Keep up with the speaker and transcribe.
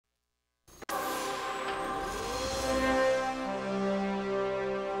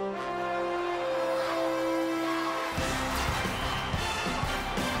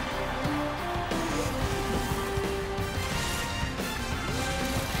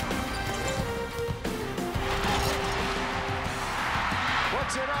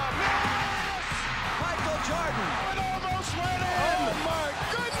puts it up. Yes! Michael Jordan. It almost went in. Oh, my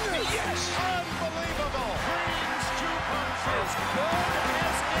goodness. Yes. Unbelievable. Dreams to come true. As good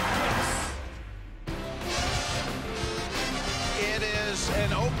as it gets. It is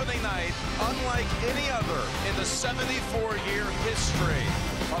an opening night unlike any other in the 74-year history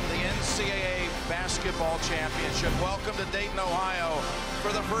of the NCAA Basketball Championship. Welcome to Dayton, Ohio,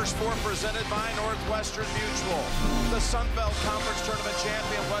 for the first four presented by Northwestern Mutual. The Sun Belt Conference Tournament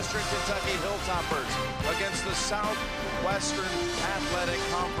champion Western Kentucky Hilltoppers against the Southwestern Athletic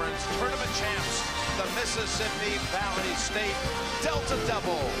Conference Tournament champs, the Mississippi Valley State Delta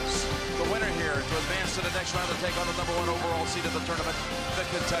Devils. The winner here to advance to the next round to take on the #1 overall seed of the tournament, the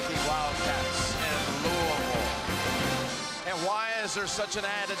Kentucky Wildcats in Louisville. And why is there such an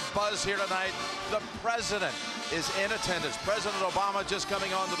added buzz here tonight? The president is in attendance. President Obama just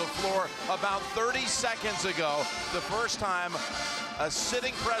coming onto the floor about 30 seconds ago. The first time a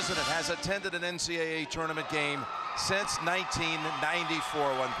sitting president has attended an NCAA tournament game since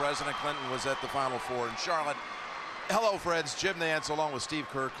 1994, when President Clinton was at the Final Four in Charlotte. Hello, friends. Jim Nance along with Steve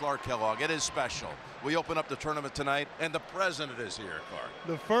Kerr, Clark Kellogg. It is special. We open up the tournament tonight, and the president is here, Clark.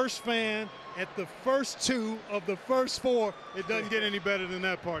 The first fan at the first two of the first four. It doesn't get any better than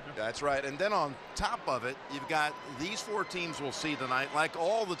that, partner. That's right. And then on top of it, you've got these four teams we'll see tonight, like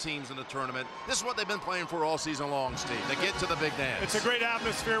all the teams in the tournament. This is what they've been playing for all season long, Steve. They get to the big dance. It's a great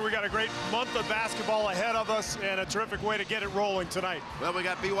atmosphere. We got a great month of basketball ahead of us, and a terrific way to get it rolling tonight. Well, we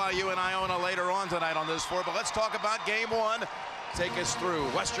got BYU and Iona later on tonight on this floor, but let's talk about game one. Take us through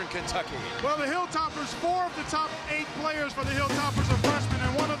Western Kentucky. Well, the Hilltoppers, 4 of the top 8 players for the Hilltoppers are freshmen,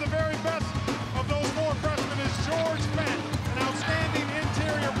 and one of the very best of those 4 freshmen is George Fent, an outstanding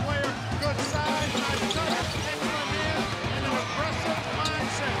interior player, good size, nice touch, excellent hands, and an aggressive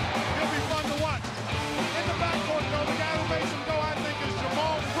mindset. He'll be fun to watch. In the backcourt, though, the guy who makes him go, I think, is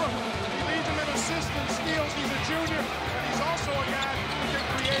Jamal Crook. He leads him in assists and steals. He's a junior, but he's also a guy who can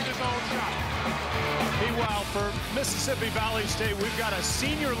create his own shot. Meanwhile, for Mississippi Valley State, we've got a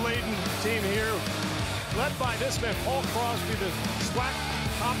senior-laden team here, led by this man, Paul Crosby, the SWAC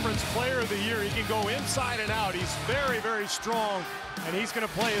Conference Player of the Year. He can go inside and out. He's very, very strong, and he's going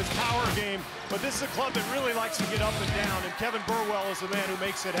to play his power game. But this is a club that really likes to get up and down, and Kevin Burwell is the man who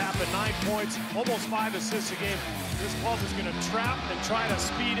makes it happen. 9 points, almost 5 assists a game. This club is going to trap and try to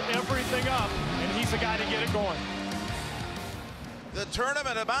speed everything up, and he's the guy to get it going. The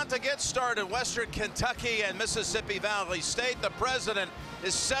tournament about to get started. Western Kentucky and Mississippi Valley State. The president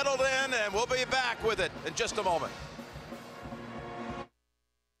is settled in, and we'll be back with it in just a moment.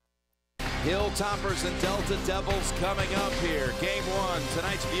 Hilltoppers and Delta Devils coming up here. Game one,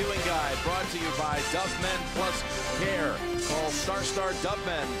 tonight's viewing guide brought to you by Dovemen Plus Care. Call **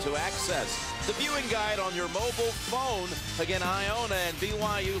 Dovemen to access the viewing guide on your mobile phone. Again, Iona and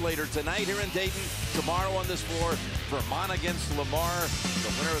BYU later tonight here in Dayton. Tomorrow on this floor, Vermont against Lamar. The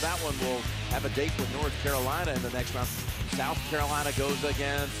winner of that one will have a date with North Carolina in the next round. South Carolina goes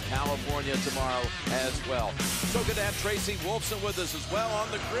against California tomorrow as well. So good to have Tracy Wolfson with us as well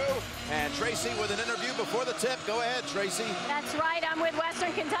on the crew. And Tracy with an interview before the tip. Go ahead, Tracy. That's right. I'm with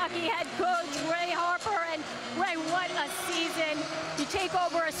Western Kentucky head coach Ray Harper. And Ray, what a season. You take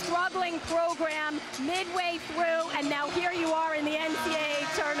over a struggling program midway through, and now here you are in the NCAA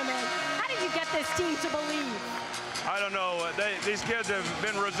tournament. How did you get this team to believe? I don't know. These kids have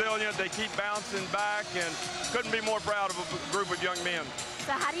been resilient. They keep bouncing back, and couldn't be more proud of a group of young men.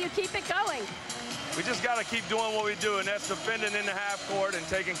 So how do you keep it going? We just got to keep doing what we do, and that's defending in the half court and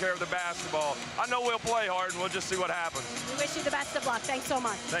taking care of the basketball. I know we'll play hard, and we'll just see what happens. We wish you the best of luck. Thanks so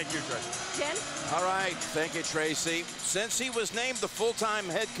much. Thank you, Tracy. Jim? All right. Thank you, Tracy. Since he was named the full-time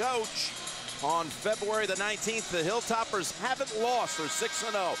head coach on February the 19th, the Hilltoppers haven't lost. They're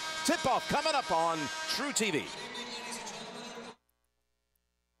 6-0. Tip-off coming up on True TV.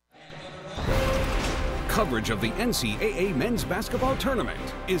 Coverage of the NCAA Men's Basketball Tournament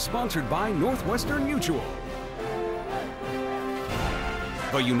is sponsored by Northwestern Mutual,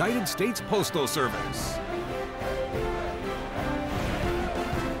 the United States Postal Service,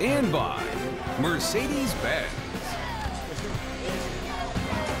 and by Mercedes-Benz.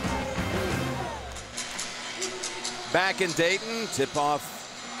 Back in Dayton,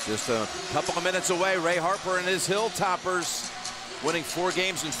 tip-off just a couple of minutes away. Ray Harper and his Hilltoppers winning 4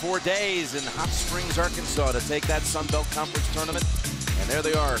 games in 4 days in Hot Springs, Arkansas to take that Sun Belt Conference tournament. And there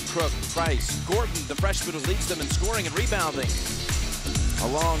they are, Crook, Price, Gordon, the freshman who leads them in scoring and rebounding,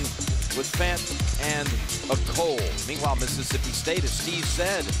 along with Fent and Cole. Meanwhile, Mississippi State, as Steve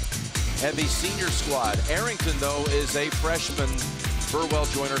said, heavy senior squad. Arrington, though, is a freshman. Burwell,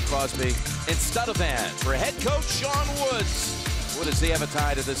 Joyner, Crosby, and Studevant. For head coach Sean Woods, What does he have a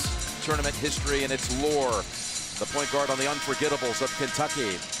tie to this tournament history and its lore? The point guard on the Unforgettables of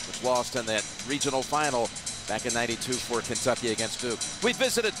Kentucky, which lost in that regional final back in '92 for Kentucky against Duke. We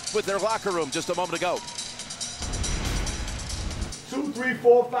visited with their locker room just a moment ago. 2, 3,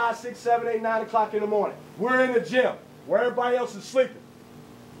 4, 5, 6, 7, 8, 9 o'clock in the morning. We're in the gym where everybody else is sleeping.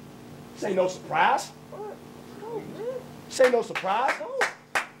 This ain't no surprise. This ain't no surprise.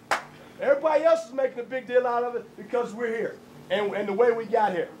 Everybody else is making a big deal out of it because we're here and the way we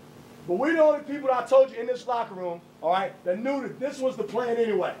got here. But we're the only people that I told you in this locker room, all right, that knew that this was the plan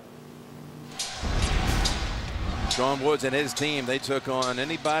anyway. Sean Woods and his team, they took on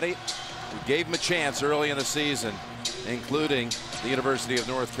anybody who gave them a chance early in the season, including the University of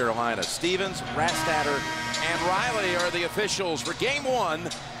North Carolina. Stevens, Rastatter, and Riley are the officials for game 1.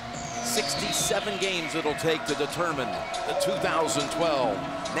 67 games it'll take to determine the 2012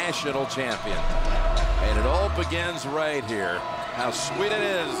 national champion. And it all begins right here. How sweet it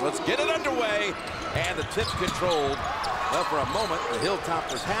is. Let's get it underway. And the tip controlled. Well, for a moment, the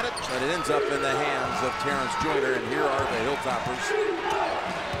Hilltoppers had it, but it ends up in the hands of Terrence Joyner. And here are the Hilltoppers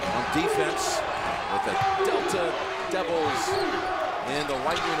on defense with the Delta Devils in the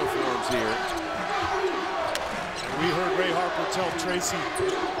white uniforms here. We heard Ray Harper tell Tracy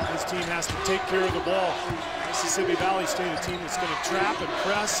his team has to take care of the ball. Mississippi Valley State, a team that's going to trap and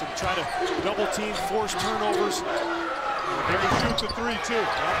press and try to double team, force turnovers. They can shoot the 3, too.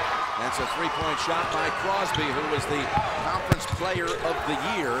 Yep. That's a three-point shot by Crosby, who was the conference player of the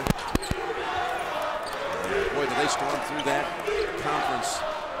year. And boy, did they storm through that conference.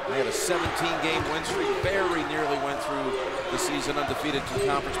 They had a 17-game win streak, very nearly went through the season undefeated in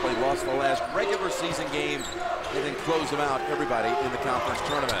conference play, lost the last regular season game, and then closed them out, everybody in the conference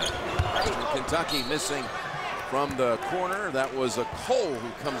tournament. Western Kentucky missing from the corner. That was a Cole who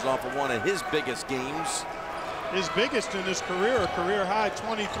comes off of one of his biggest games. His biggest in his career, a career high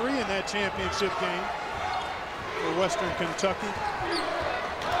 23 in that championship game for Western Kentucky.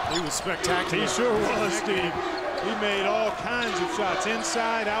 He was spectacular. He sure was, Steve. He made all kinds of shots,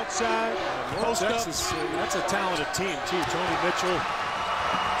 inside, outside, post up. That's a talented team, too. Tony Mitchell.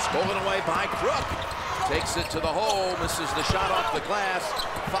 Stolen away by Crook. Takes it to the hole, misses the shot off the glass.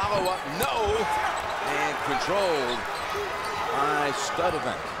 Follow up, no. And controlled by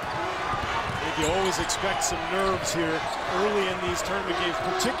Studevant. I think you always expect some nerves here early in these tournament games,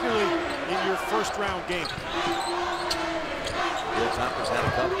 particularly in your first round game. Hilltoppers had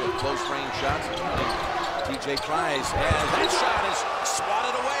a couple of close range shots. TJ tries, and that shot is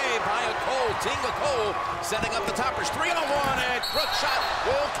swatted away by a Cole. Tinga Cole setting up the Toppers. 3-on-1, and Crook shot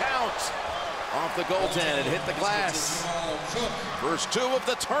will count. Off the goaltend, it hit the glass. First 2 of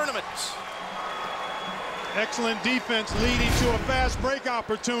the tournament. Excellent defense leading to a fast break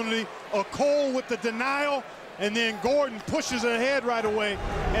opportunity. A Cole with the denial, and then Gordon pushes ahead right away,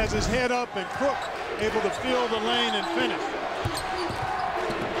 has his head up, and Crook able to fill the lane and finish.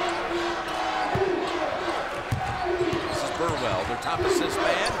 This is Burwell, their top assist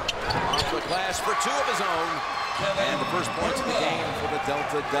man. Off the glass for 2 of his own. And the first points of the game for the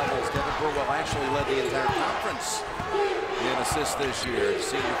Delta Devils. Kevin Burwell actually led the entire conference in assists this year.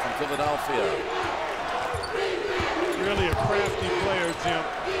 Senior from Philadelphia. Really a crafty player, Jim.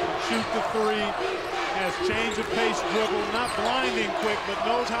 Shoot the 3, has change of pace dribble, not blinding quick, but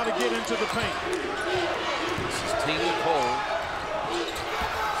knows how to get into the paint. This is Tina Cole.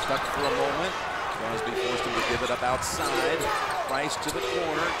 Stuck for a moment. Crosby forced him to give it up outside. Price to the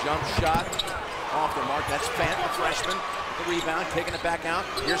corner, jump shot. Off the mark, that's Fant, the freshman. The rebound, taking it back out.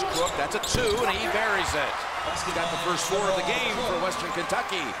 Here's Crook, that's a 2, and he buries it. He got the first 4 of the game for Western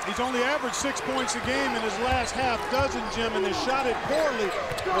Kentucky. He's only averaged 6 points a game in his last half dozen, Jim, and they shot it poorly,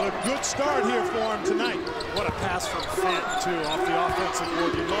 but a good start here for him tonight. What a pass from Fant, too, off the offensive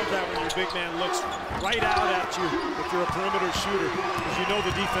board. You love that when your big man looks right out at you if you're a perimeter shooter, because you know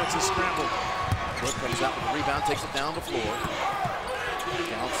the defense is scrambled. Crook comes out with the rebound, takes it down the floor.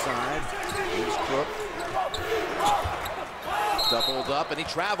 Outside, here's Crook. Doubled up, and he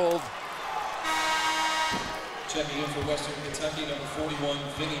traveled. Checking in for Western Kentucky, number 41,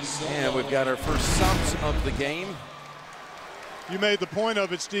 Vinny Silva. And we've got our first subs of the game. You made the point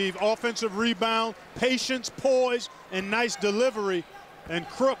of it, Steve. Offensive rebound, patience, poise, and nice delivery. And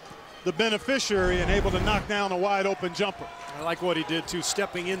Crook, the beneficiary, and able to knock down a wide open jumper. I like what he did, too,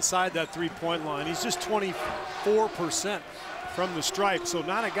 stepping inside that three-point line. He's just 24% from the stripe, so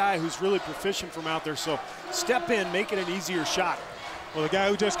not a guy who's really proficient from out there. So step in, make it an easier shot. Well, the guy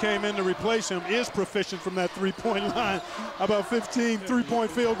who just came in to replace him is proficient from that three-point line. About 15 three-point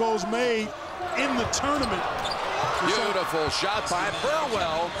field goals made in the tournament. Beautiful shot by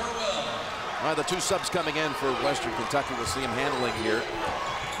Burwell. The two subs coming in for Western Kentucky. We'll see him handling here.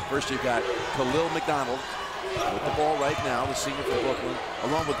 First, you've got Khalil McDonald with the ball right now, the senior from Brooklyn,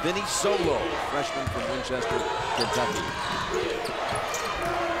 along with Vinny Solo, freshman from Winchester, Kentucky.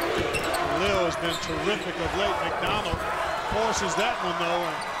 Khalil has been terrific of late. McDonald forces that one, though,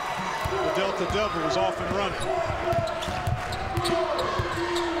 and the Delta Devil was off and running.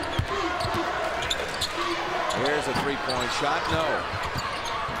 Here's a three-point shot. No.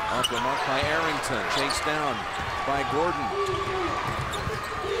 Off the mark by Arrington. Chased down by Gordon.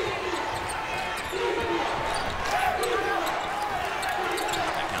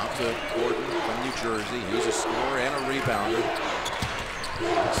 Out to Gordon from New Jersey. He's a scorer and a rebounder.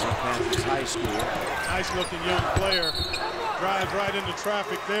 St. Patrick's High School. Nice-looking young player. Drives right into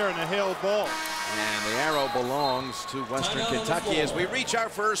traffic there and a held ball. And the arrow belongs to Western Kentucky as we reach our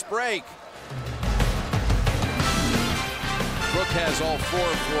first break. Brook has all four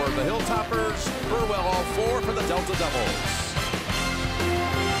for the Hilltoppers. Burwell all four for the Delta Devils.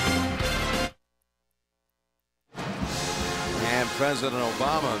 And President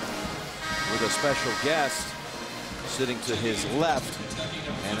Obama with a special guest sitting to his left.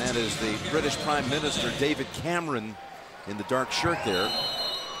 And that is the British Prime Minister David Cameron in the dark shirt there.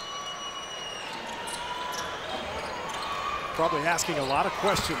 Probably asking a lot of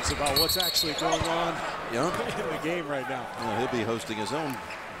questions about what's actually going on in the game right now. Well, he'll be hosting his own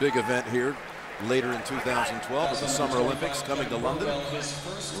big event here later in 2012 at the Summer Olympics coming to London.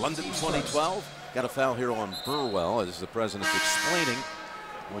 London 2012. Got a foul here on Burwell as the president's explaining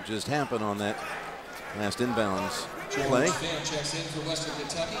what just happened on that last inbounds play. I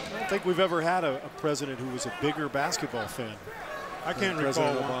don't think we've ever had a president who was a bigger basketball fan. I can't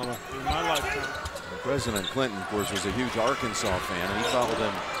recall Obama in my lifetime. President Clinton, of course, was a huge Arkansas fan, and he followed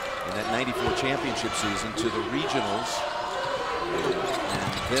him in that '94 championship season to the regionals.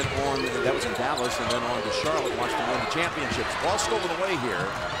 And then on, that was in Dallas, and then on to Charlotte, watched him win the championships. Ball stolen away here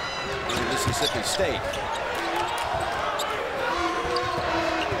in Mississippi State.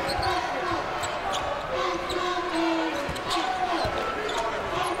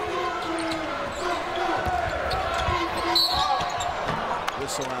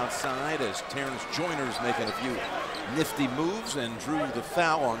 Whistle outside as Terrence Joyner's making a few nifty moves and drew the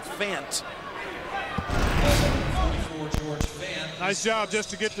foul on Fant. Nice job just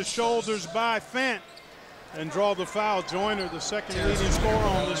to get the shoulders by Fant and draw the foul. Joyner, the second leading scorer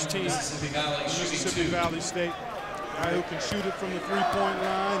on this team, Mississippi Valley State. Guy who can shoot it from the three-point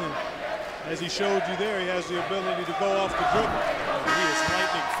line, and as he showed you there, he has the ability to go off the dribble. He is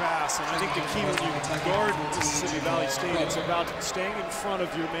lightning fast, and I think the key when you guard Mississippi Valley State, it's about staying in front of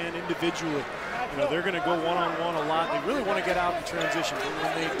your man individually. You know, they're going to go one-on-one a lot. They really want to get out in transition, but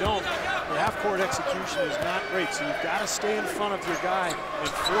when they don't, the half-court execution is not great. So you've got to stay in front of your guy and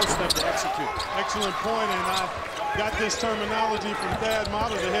force them to execute. Excellent point, and I got this terminology from Thad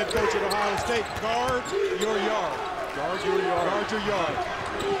Motter, the head coach at Ohio State. Guard your yard. Guard your yard. Guard your yard.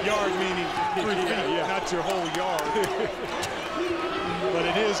 Yard meaning 3 feet, not your whole yard. But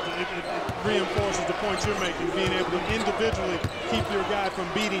it reinforces the point you're making, being able to individually keep your guy from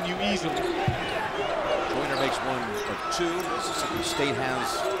beating you easily. Joyner makes one of two.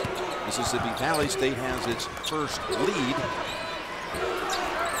 Mississippi Valley State has its first lead.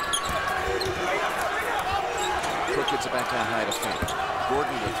 Crook gets it back down high to Fant.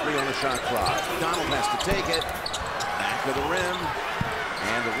 Gordon with 3 on the shot clock. Donald has to take it. Back to the rim.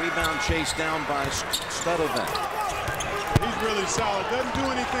 And the rebound chased down by Studevant. He's really solid. Doesn't do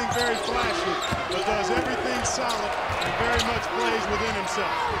anything very flashy, but does everything solid and very much plays within himself.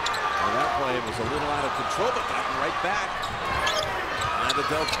 Well, that play was a little out of control, but got him right back. And the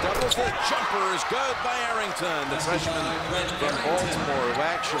Devils, the jumper is good by Arrington, the freshman from Baltimore, who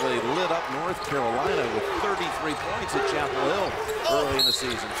actually lit up North Carolina with 33 points at Chapel Hill early in the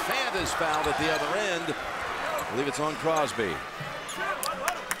season. Fant is fouled at the other end. I believe it's on Crosby.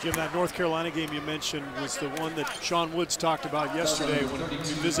 Jim, that North Carolina game you mentioned was the one that Sean Woods talked about yesterday when we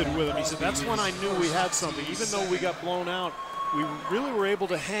visited with him. He said, that's when I knew we had something. Even though we got blown out, we really were able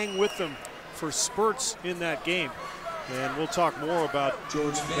to hang with them for spurts in that game. And we'll talk more about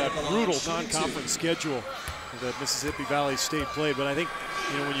that brutal non-conference schedule that Mississippi Valley State played. But I think,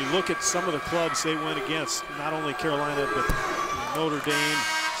 you know, when you look at some of the clubs they went against, not only Carolina, but Notre Dame,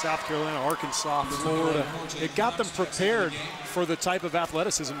 South Carolina, Arkansas, Florida, it got them prepared for the type of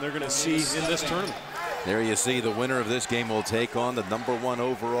athleticism they're going to see in this tournament. There you see the winner of this game will take on the #1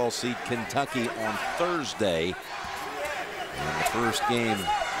 overall seed Kentucky on Thursday. And the first game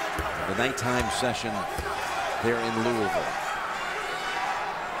of the nighttime session there in Louisville.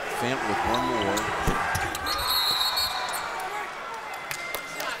 Fant with one more.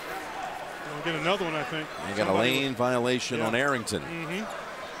 We'll get another one, I think. They got a lane violation on Arrington. And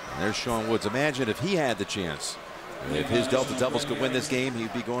there's Sean Woods. Imagine if he had the chance. If his Delta Devils could win this game,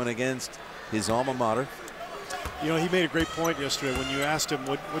 he'd be going against his alma mater. You know, he made a great point yesterday when you asked him,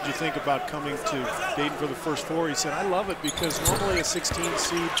 what'd you think about coming to Dayton for the first 4? He said, I love it because normally a 16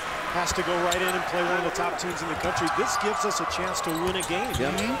 seed has to go right in and play one of the top teams in the country. This gives us a chance to win a game.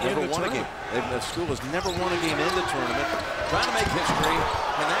 Yeah, never won a game. The school has never won a game in the tournament. Trying to make history,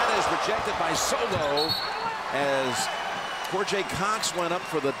 and that is rejected by Solo as Corjay Cox went up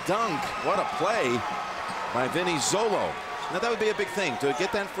for the dunk. What a play by Vinny Zolo. Now that would be a big thing to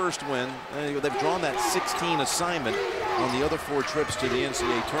get that first win. They've drawn that 16 assignment on the other 4 trips to the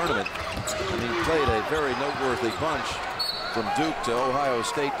NCAA tournament. And he played a very noteworthy bunch from Duke to Ohio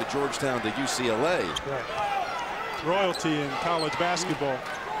State to Georgetown to UCLA. Royalty in college basketball.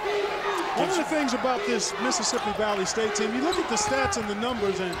 One of the things about this Mississippi Valley State team, you look at the stats and the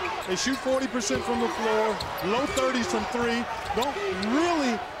numbers, and they shoot 40% from the floor, low 30s from 3, don't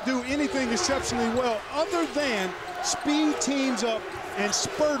really do anything exceptionally well other than speed teams up and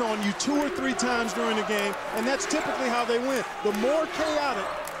spurt on you 2 or 3 times during the game, and that's typically how they win. The more chaotic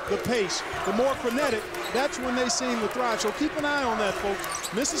the pace, the more frenetic, that's when they seem to thrive. So keep an eye on that,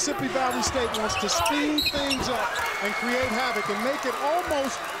 folks. Mississippi Valley State wants to speed things up and create havoc and make it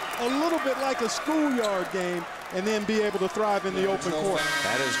almost a little bit like a schoolyard game and then be able to thrive in the open court.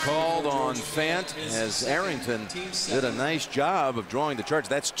 That is called on Fant as Arrington did a nice job of drawing the charge.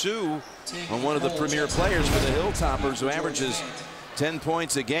 That's 2 on one of the premier players for the Hilltoppers, who averages 10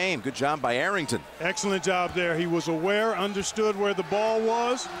 points a game. Good job by Arrington. Excellent job there. He was aware, understood where the ball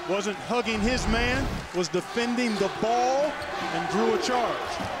was, wasn't hugging his man, was defending the ball, and drew a charge.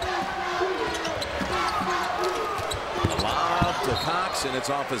 Lob to Cox, and it's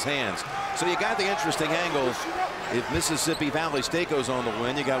off his hands. So you got the interesting angle. If Mississippi Valley State goes on to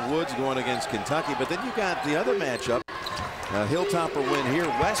win, you got Woods going against Kentucky, but then you got the other matchup. A Hilltopper win here,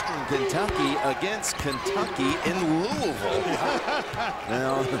 Western Kentucky against Kentucky in Louisville.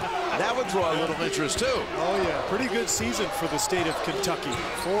 Now, that would draw a little interest, too. Oh, yeah. Pretty good season for the state of Kentucky.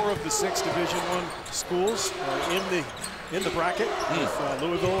 4 of the 6 Division I schools in the bracket with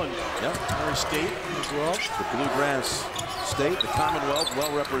Louisville and Murray State as well. The Bluegrass State, the Commonwealth,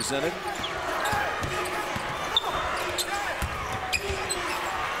 well represented.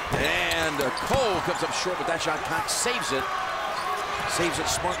 And Cole comes up short with that shot. Cox saves it. Saves it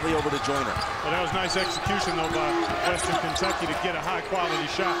smartly over to Joyner. Well, that was nice execution, though, by Western Kentucky to get a high-quality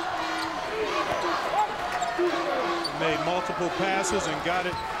shot. Made multiple passes and got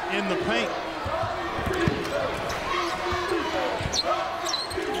it in the paint.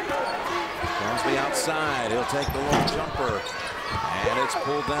 Crosby outside. He'll take the long jumper. And it's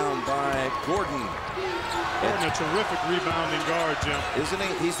pulled down by Gordon. Gordon, a terrific rebounding guard, Jim. Isn't he?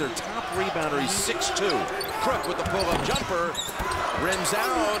 He's their top rebounder. He's 6'2". Crook with the pull-up jumper. Rims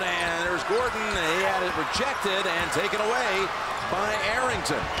out, and there's Gordon. He had it rejected and taken away by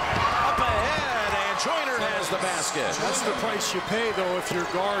Arrington. Up ahead, and Joyner has the basket. That's the price you pay, though, if your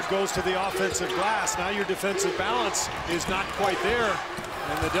guard goes to the offensive glass. Now your defensive balance is not quite there,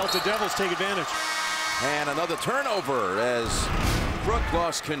 and the Delta Devils take advantage. And another turnover as Crook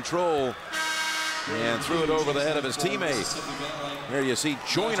lost control and threw it over the head of his teammate. There you see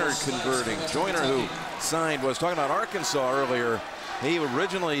Joyner converting. Joyner, who was talking about Arkansas earlier. He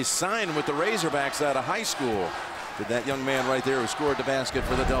originally signed with the Razorbacks out of high school. Did that young man right there who scored the basket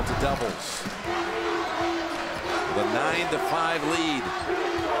for the Delta Devils. With a 9-5 lead.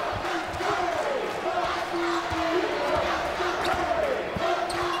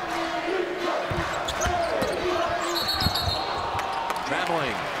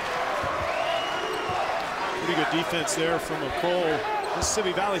 Traveling. Pretty good defense there from Cole.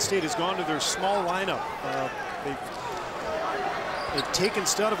 Mississippi Valley State has gone to their small lineup. They've taken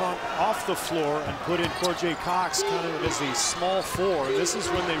Studevant off the floor and put in Corjay Cox kind of as the small 4. This is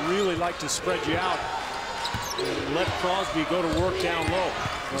when they really like to spread you out and let Crosby go to work down low.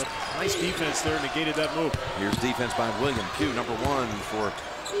 But nice defense there, negated that move. Here's defense by William Pugh, number 1 for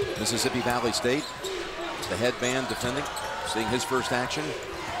Mississippi Valley State. The headband defending, seeing his first action.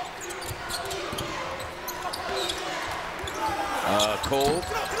 Cole.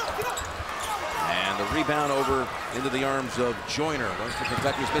 And the rebound over into the arms of Joyner. Western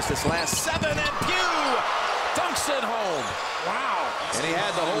Kentucky's missed its last 7, and Pugh dunks it home. Wow. And he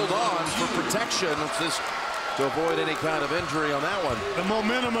had to hold on for protection just to avoid any kind of injury on that one. The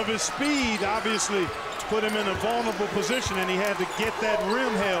momentum of his speed obviously put him in a vulnerable position, and he had to get that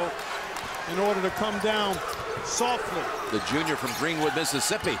rim held in order to come down softly. The junior from Greenwood,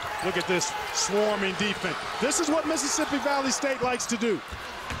 Mississippi. Look at this swarming defense. This is what Mississippi Valley State likes to do.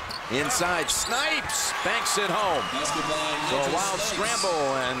 Inside, Snipes banks it home. So a wild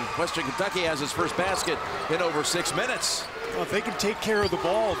scramble, and Western Kentucky has his first basket in over 6 minutes. Well, if they can take care of the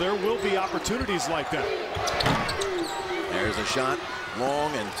ball, there will be opportunities like that. There's a shot,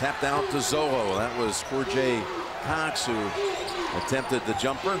 long and tapped out to Zolo. That was Corjay Cox who attempted the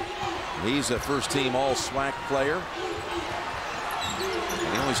jumper. He's a first-team all-SWAC player.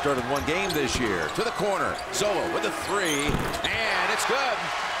 And he only started 1 game this year. To the corner, Zolo with a 3, and it's good.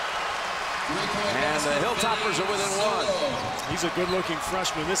 And the Hilltoppers are within 1. He's a good-looking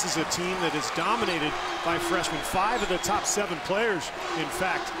freshman. This is a team that is dominated by freshmen. 5 of the top 7 players, in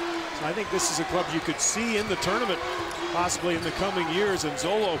fact. So I think this is a club you could see in the tournament, possibly in the coming years. And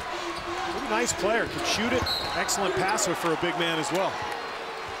Zolo, pretty nice player, can shoot it. Excellent passer for a big man as well.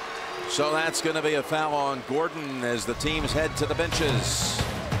 So that's going to be a foul on Gordon as the teams head to the benches.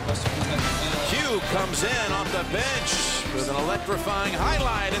 Q comes in off the bench with an electrifying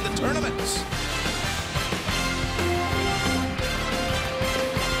highlight in the tournament.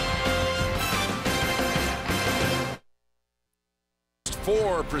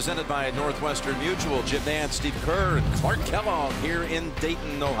 4 presented by Northwestern Mutual. Jim Nance, Steve Kerr, and Clark Kellogg here in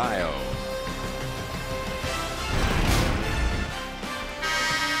Dayton, Ohio.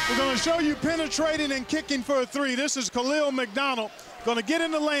 We're going to show you penetrating and kicking for a 3. This is Khalil McDonald. Going to get in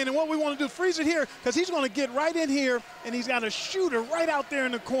the lane, and what we want to do, freeze it here, because he's going to get right in here, and he's got a shooter right out there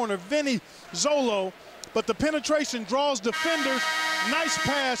in the corner, Vinny Zolo. But the penetration draws defenders. Nice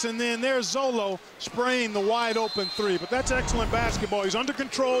pass, and then there's Zolo spraying the wide open 3. But that's excellent basketball. He's under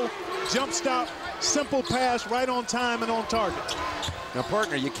control, jump stop, simple pass, right on time and on target. Now,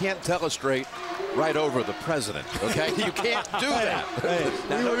 partner, you can't telestrate right over the president, okay? You can't do that. Hey,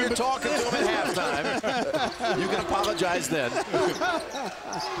 now, I know you're talking to him at halftime. You can apologize then.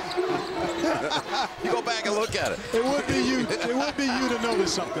 You go back and look at it. It would be you. It would be you to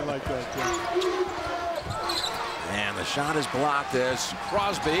notice something like that, Jim. And the shot is blocked as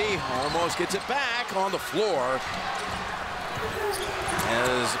Crosby almost gets it back on the floor.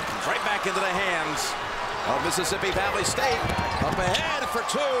 As right back into the hands of Mississippi Valley State. Up ahead for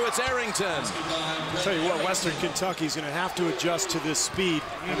 2, it's Arrington. I'll tell you what, Western Kentucky's going to have to adjust to this speed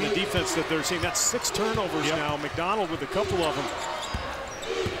and the defense that they're seeing. That's 6 turnovers now. McDonald with a couple of them.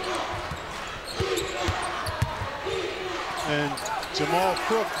 And Jamal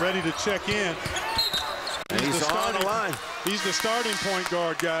Crook ready to check in. And he's on the line. He's the starting point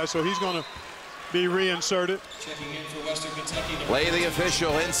guard guy, so he's going to be reinserted. Checking in for Western Kentucky. Play the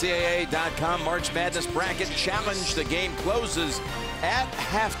official NCAA.com March Madness Bracket Challenge. The game closes at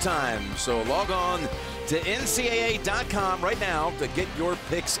halftime. So log on to NCAA.com right now to get your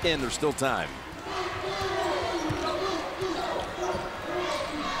picks in. There's still time.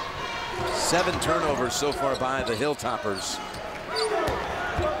 7 turnovers so far by the Hilltoppers.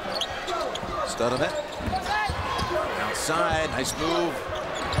 Studevant outside, nice move.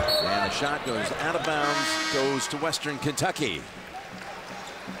 And the shot goes out of bounds, goes to Western Kentucky.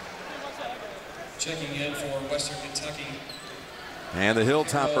 Checking in for Western Kentucky. And the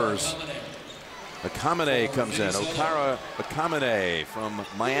Hilltoppers. Akamene comes in. Okara Akamene from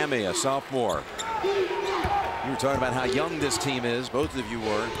Miami, a sophomore. You were talking about how young this team is. Both of you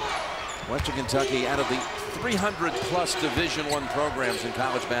were. Western Kentucky, out of the 300-plus Division I programs in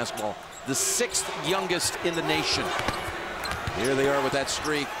college basketball, the 6th youngest in the nation. Here they are with that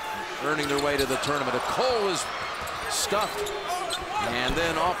streak, earning their way to the tournament. A Cole is stuffed. And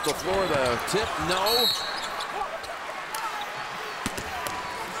then off the floor, the tip, no.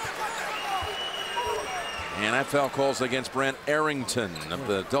 And that foul calls against Brent Arrington of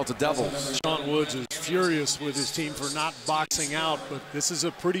the Delta Devils. Sean Woods is furious with his team for not boxing out, but this is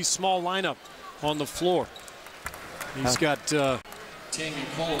a pretty small lineup on the floor. He's got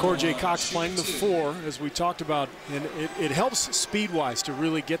Corjay Cox playing the 4, as we talked about, and it helps speed-wise to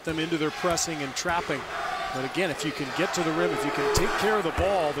really get them into their pressing and trapping. But again, if you can get to the rim, if you can take care of the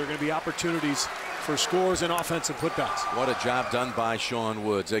ball, there are going to be opportunities for scores and offensive putbacks. What a job done by Sean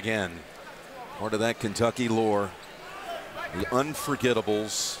Woods. Again, part of that Kentucky lore. The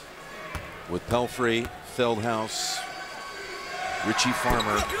unforgettables with Pelfrey, Feldhouse, Richie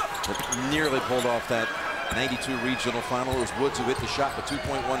Farmer, that nearly pulled off that 92 regional final. It was Woods who hit the shot with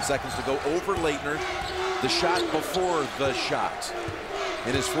 2.1 seconds to go over Leitner. The shot before the shot.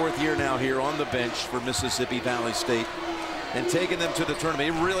 In his 4th year now here on the bench for Mississippi Valley State and taking them to the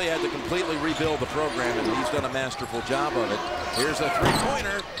tournament. He really had to completely rebuild the program, and he's done a masterful job of it. Here's a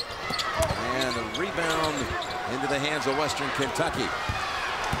 3-pointer and a rebound into the hands of Western Kentucky.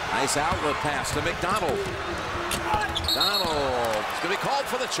 Nice outlet pass to McDonald. McDonald is going to be called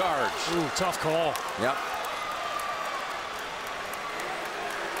for the charge. Ooh, tough call. Yep.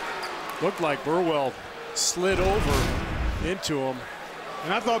 Looked like Burwell slid over into him.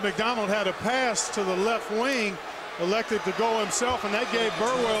 And I thought McDonald had a pass to the left wing, elected to go himself, and that gave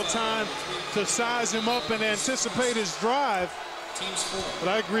Burwell time to size him up and anticipate his drive. But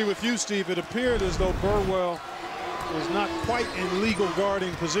I agree with you, Steve. It appeared as though Burwell was not quite in legal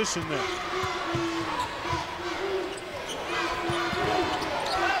guarding position there.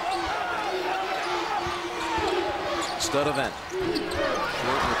 Stud event.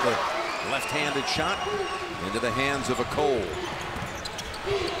 Short with the left-handed shot into the hands of a Cole.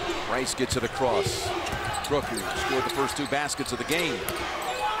 Rice gets it across. Crook, who scored the first 2 baskets of the game.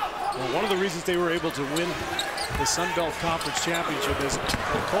 Well, one of the reasons they were able to win the Sun Belt Conference Championship is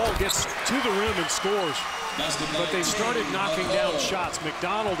Cole gets to the rim and scores. But they started knocking down shots.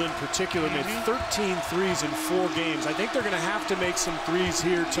 McDonald in particular made 13 threes in 4 games. I think they're going to have to make some threes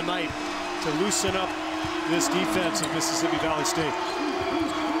here tonight to loosen up this defense of Mississippi Valley State.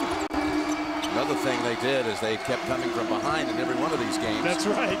 Another thing they did is they kept coming from behind in every one of these games. That's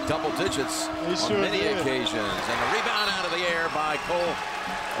right. Double digits on many occasions. And the rebound out of the air by Cole.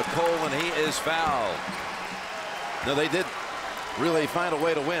 Cole, and he is fouled. No, they did really find a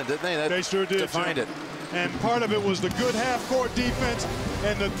way to win, didn't they? They sure did. To find it. And part of it was the good half-court defense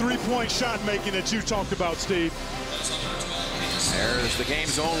and the three-point shot making that you talked about, Steve. There's the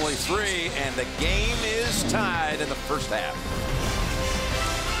game's only 3, and the game is tied in the first half.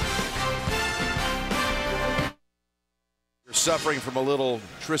 You're suffering from a little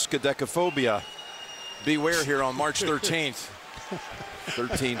triskaidekaphobia. Beware here on March 13th.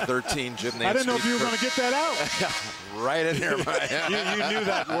 13-13 gymnastic. I didn't know if you were going to get that out. Right in here, Mike. You knew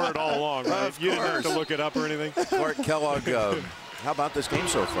that word all along, right? You didn't have to look it up or anything. Clark Kellogg, how about this game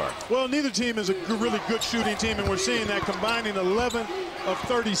so far? Well, neither team is a really good shooting team, and we're seeing that combining 11 of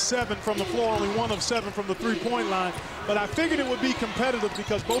 37 from the floor, only 1 of 7 from the three-point line. But I figured it would be competitive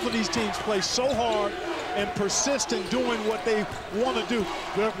because both of these teams play so hard and persist in doing what they want to do.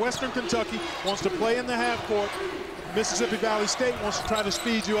 Western Kentucky wants to play in the half court. Mississippi Valley State wants to try to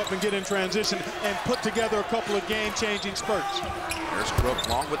speed you up and get in transition and put together a couple of game-changing spurts. There's Crook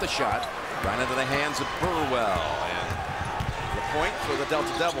long with the shot. Right into the hands of Burwell. And the point for the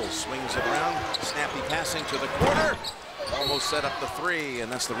Delta Devils. Swings it around. Snappy passing to the corner. Almost set up the 3,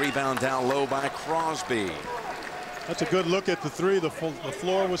 and that's the rebound down low by Crosby. That's a good look at the 3. The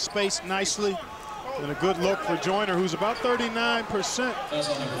floor was spaced nicely. And a good look for Joyner, who's about 39%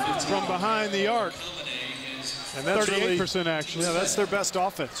 from behind the arc. And that's 38% really, actually. Yeah, that's their best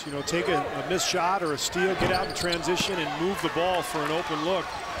offense. You know, take a missed shot or a steal, get out in transition, and move the ball for an open look.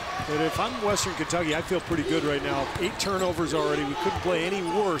 But if I'm Western Kentucky, I feel pretty good right now. 8 turnovers already. We couldn't play any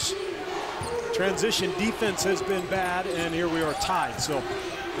worse. Transition defense has been bad, and here we are tied. So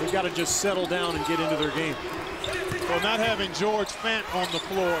they've got to just settle down and get into their game. Well, not having George Fant on the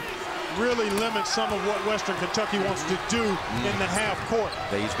floor really limits some of what Western Kentucky wants to do in the half court.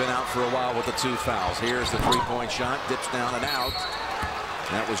 He's been out for a while with the 2 fouls. Here's the 3-point shot, dips down and out.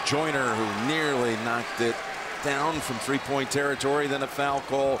 That was Joyner who nearly knocked it down from 3-point territory. Then a foul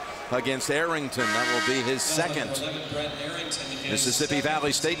call against Arrington. That will be his second. Mississippi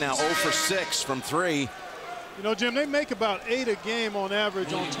Valley State now 0 for 6 from 3. You know, Jim, they make about 8 a game on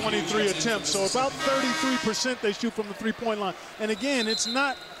average on 23 attempts. So about 33% they shoot from the 3-point line. And again, it's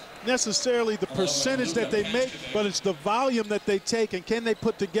not necessarily the percentage that they make, but it's the volume that they take, and can they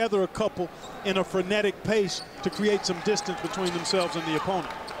put together a couple in a frenetic pace to create some distance between themselves and the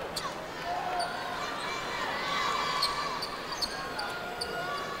opponent.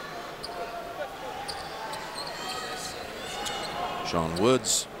 Sean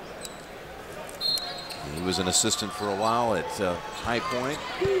Woods, he was an assistant for a while at High Point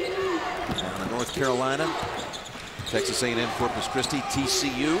down in North Carolina. Texas A&M Corpus Christi,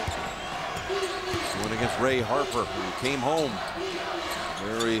 TCU. Going against Ray Harper, who came home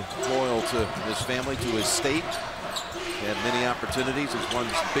very loyal to his family, to his state. He had many opportunities. He's won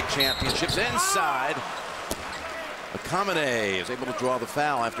some big championships. Inside, Akamene is able to draw the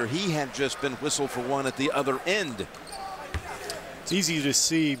foul after he had just been whistled for one at the other end. It's easy to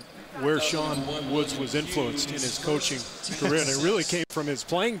see where Sean Woods was influenced in his coaching career, and it really came from his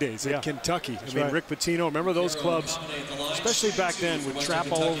playing days at Kentucky. I mean, Rick Pitino, remember those clubs, especially back then, would trap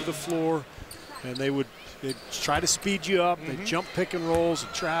all over the floor, and they'd try to speed you up. They'd jump pick and rolls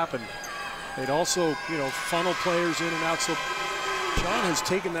and trap, and they'd also, you know, funnel players in and out. So Sean has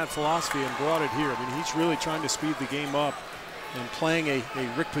taken that philosophy and brought it here. I mean, he's really trying to speed the game up and playing a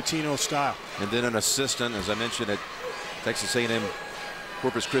Rick Pitino style. And then an assistant, as I mentioned, at Texas A&M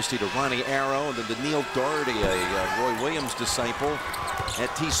Corpus Christi, to Ronnie Arrow, and then to Neil Doherty, a Roy Williams disciple at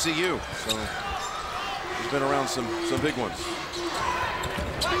TCU. So he's been around some big ones.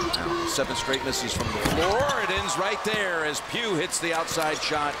 Now, 7 straight misses from the floor. It ends right there as Pugh hits the outside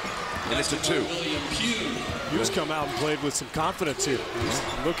shot, and it's a 2. Pugh's come out and played with some confidence here. He's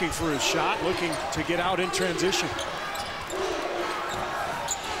looking for his shot, looking to get out in transition.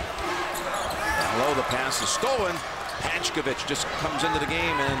 Down low, the pass is stolen. Panchkovich just comes into the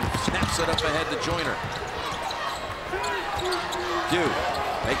game and snaps it up ahead to Joyner. Pugh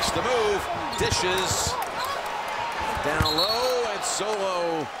makes the move, dishes. Down low, and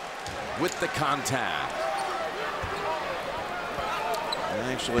Solo with the contact.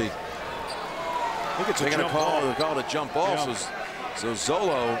 And actually, I think it's they're going to call it a jump ball. Yeah. So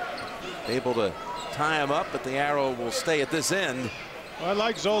Zolo able to tie him up, but the arrow will stay at this end. Well, I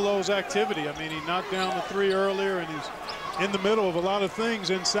like Zolo's activity. I mean, he knocked down the 3 earlier, and he's in the middle of a lot of things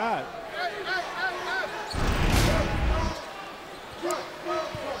inside.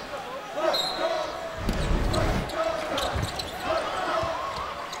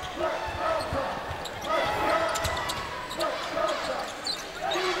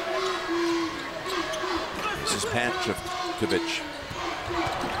 Panchkovich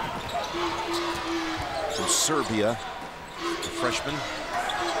from Serbia, the freshman.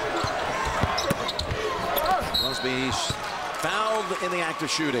 Crosby's fouled in the act of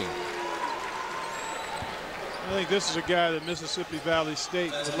shooting. I think this is a guy that Mississippi Valley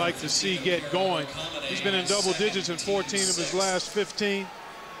State would like to see get going. He's been in double digits in 14 of his last 15.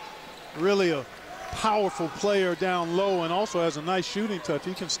 Really a powerful player down low, and also has a nice shooting touch.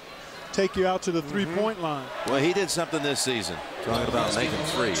 He can take you out to the 3-point line. Well, he did something this season, talking about making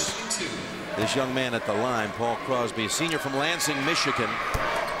threes. This young man at the line, Paul Crosby, a senior from Lansing, Michigan,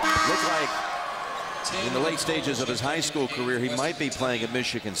 looked like in the late stages of his high school career he might be playing at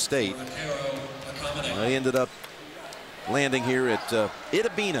Michigan State. He ended up landing here at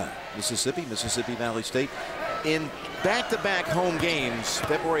Itabena, Mississippi Valley State. In back-to-back home games,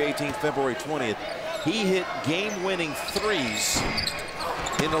 February 18th, February 20th, he hit game-winning threes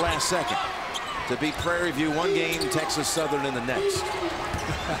in the last second to beat Prairie View one game, Texas Southern in the next.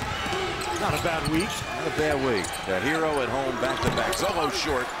 Not a bad week. Not a bad week. The hero at home, back-to-back. Zolo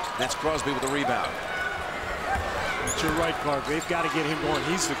short. That's Crosby with the rebound. But you're right, Clark. They've got to get him going.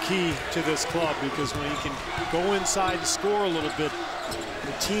 He's the key to this club, because when he can go inside and score a little bit,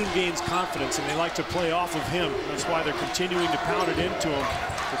 the team gains confidence, and they like to play off of him. That's why they're continuing to pound it into him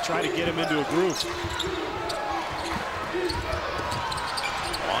to try to get him into a groove.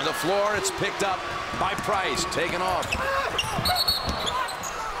 On the floor, it's picked up by Price, taken off.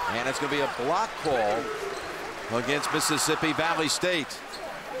 And it's going to be a block call against Mississippi Valley State.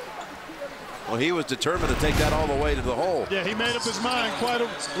 Well, he was determined to take that all the way to the hole. Yeah, he made up his mind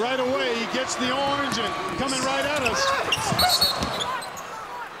right away. He gets the orange and coming right at us.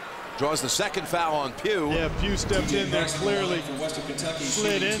 Draws the second foul on Pugh. Yeah, Pugh stepped in there clearly.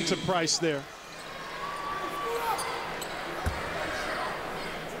 Slid into Price there.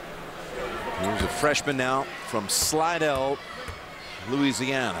 Here's a freshman now from Slidell,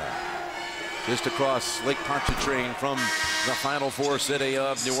 Louisiana. Just across Lake Pontchartrain from the Final Four city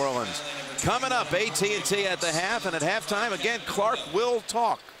of New Orleans. Coming up, AT&T at the half, and at halftime, again, Clark will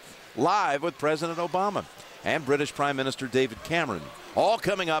talk live with President Obama and British Prime Minister David Cameron. All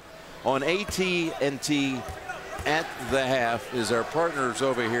coming up on AT&T at the half. Is our partners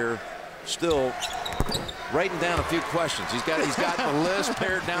over here still writing down a few questions. He's got the list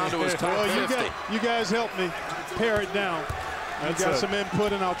pared down to his top 50. You guys help me pare it down. I've got some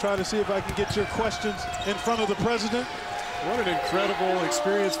input, and I'll try to see if I can get your questions in front of the president. What an incredible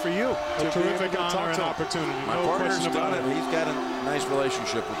experience for you. A terrific honor and opportunity. My partner's done it. He's got a nice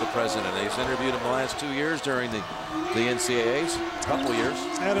relationship with the president. He's interviewed him the last 2 years during the NCAAs, a couple years.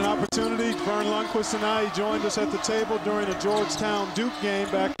 Had an opportunity. Vern Lundquist and I, he joined us at the table during a Georgetown-Duke game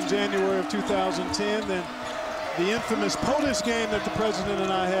back in January of 2010. Then the infamous POTUS game that the president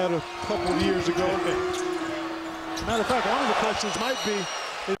and I had a couple of years ago. Matter of fact, one of the questions might be,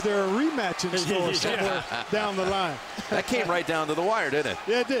 is there a rematch in store somewhere down the line? That came right down to the wire, didn't it?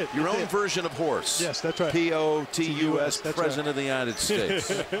 Yeah, it did. Your own version of horse. Yes, that's right. P-O-T-U-S, President of the United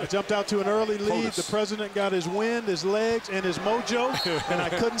States. I jumped out to an early lead. POTUS. The president got his wind, his legs, and his mojo, and I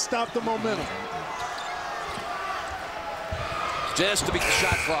couldn't stop the momentum. Just to beat the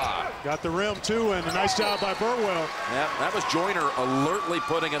shot clock. Got the rim, too, and a nice job by Burwell. Yeah, that was Joyner alertly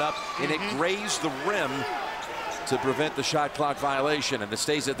putting it up, and it grazed the rim to prevent the shot clock violation, and it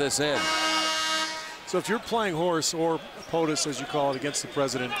stays at this end. So if you're playing horse, or POTUS as you call it, against the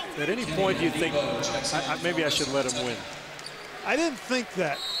president, at any point you think, maybe I should let him win? I didn't think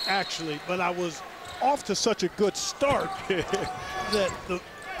that, actually, but I was off to such a good start that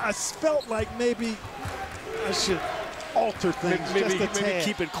I felt like maybe I should alter things Maybe tad.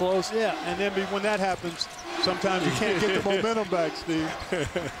 keep it close. Yeah, and then when that happens, sometimes you can't get the momentum back, Steve.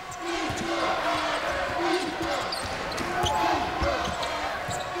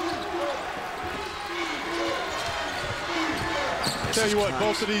 Tell you what,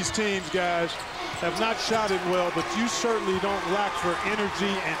 both of these teams, guys, have not shot it well, but you certainly don't lack for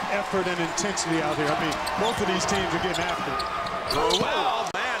energy and effort and intensity out here. I mean, both of these teams are getting after it. Well,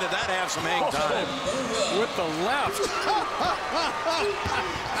 man, did that have some hang time. With the left.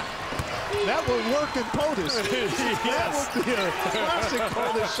 That would work in POTUS. That would be a classic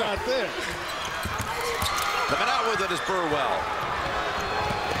POTUS shot there. Coming out with it is Burwell.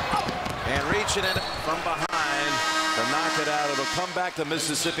 And reaching it from behind to knock it out. It'll come back to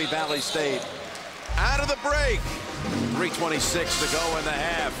Mississippi Valley State. Out of the break. 3:26 to go in the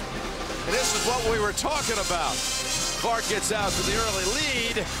half. And this is what we were talking about. Clark gets out to the early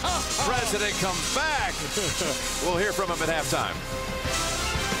lead. President comes back. We'll hear from him at halftime.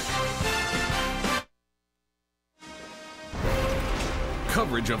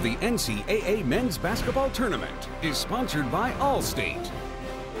 Coverage of the NCAA Men's Basketball Tournament is sponsored by Allstate,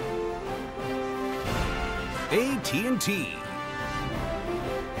 AT&T,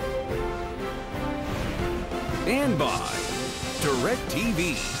 and by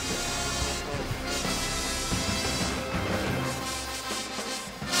DirecTV.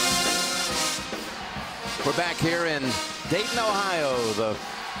 We're back here in Dayton, Ohio. The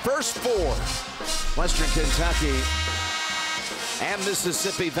first four, Western Kentucky and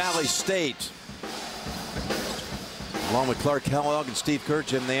Mississippi Valley State. Along with Clark Kellogg and Steve Kerr,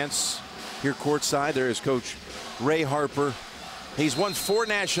 Jim Nance here courtside. There is Coach Ray Harper. He's won 4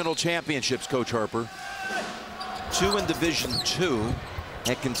 national championships, Coach Harper. 2 in Division II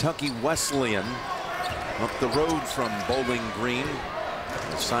at Kentucky Wesleyan. Up the road from Bowling Green,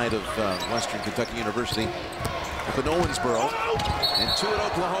 the side of Western Kentucky University, up in Owensboro. And 2 at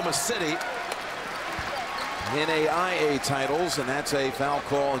Oklahoma City. NAIA titles, and that's a foul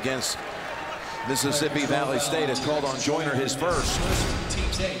call against Mississippi Valley State. Has called on Joyner, his first.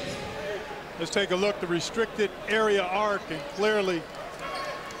 Let's take a look. The restricted area arc, and clearly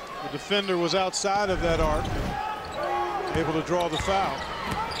the defender was outside of that arc, able to draw the foul.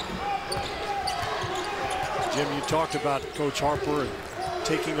 Jim, you talked about Coach Harper and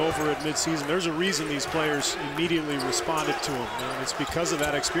taking over at midseason. There's a reason these players immediately responded to him, and it's because of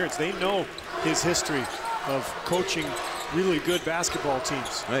that experience. They know his history of coaching really good basketball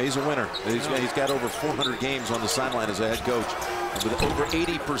teams. Yeah, he's a winner. He's got over 400 games on the sideline as a head coach with over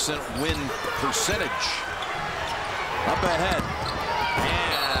 80% win percentage. Up ahead.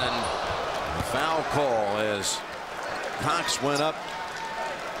 And a foul call as Cox went up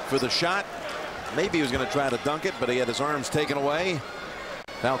for the shot. Maybe he was going to try to dunk it, but he had his arms taken away.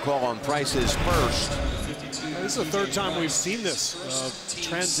 Foul call on Price, his first. This is the 3rd time we've seen this.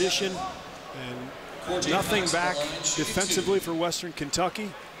 Transition and nothing back defensively for Western Kentucky.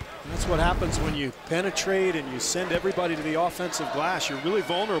 And that's what happens when you penetrate and you send everybody to the offensive glass. You're really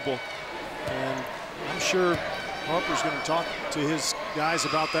vulnerable. And I'm sure Harper's going to talk to his guys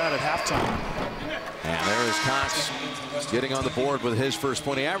about that at halftime. And there is Cox getting on the board with his first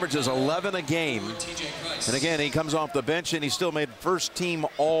point. He averages 11 a game. And again, he comes off the bench and he still made first team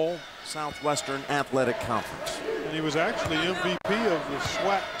all Southwestern Athletic Conference. And he was actually MVP of the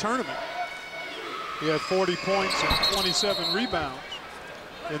SWAC tournament. He had 40 points and 27 rebounds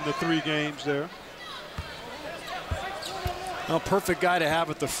in the 3 games there. A perfect guy to have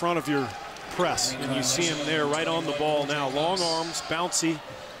at the front of your press. And you see him there right on the ball now. Long arms, bouncy,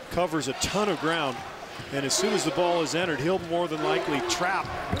 covers a ton of ground. And as soon as the ball is entered, he'll more than likely trap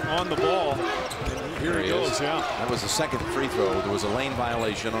on the ball. And here he goes, yeah. That was the second free throw. There was a lane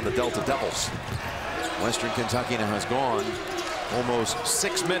violation on the Delta Devils. Western Kentucky now has gone almost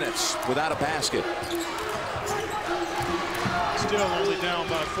 6 minutes without a basket. Still only down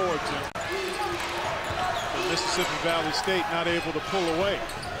by 4, Jim. And Mississippi Valley State not able to pull away.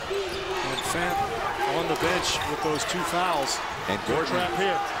 And Fant on the bench with those 2 fouls. And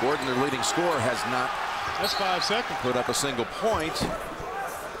Gordon, their leading scorer, has not That's 5 seconds. put up a single point. You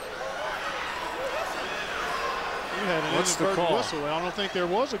had an What's the inadvertent call? whistle. I don't think there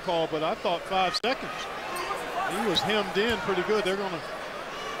was a call, but I thought 5 seconds. He was hemmed in pretty good. They're going to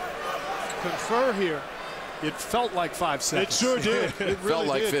confer here. It felt like 5 seconds. It sure did. It really Felt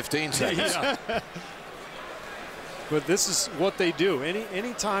like did. 15 seconds. Yeah. But this is what they do.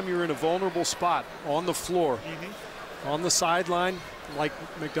 Anytime you're in a vulnerable spot on the floor, on the sideline, like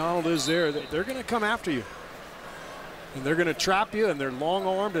McDonald is there, they're going to come after you. And they're going to trap you, and they're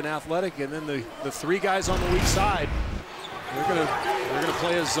long-armed and athletic. And then the 3 guys on the weak side, they're going to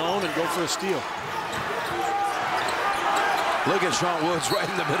play a zone and go for a steal. Look at Sean Woods right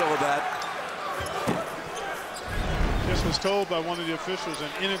in the middle of that. Just was told by one of the officials an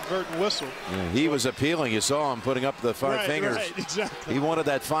inadvertent whistle. Yeah, he was appealing. You saw him putting up the five fingers. Right, exactly. He wanted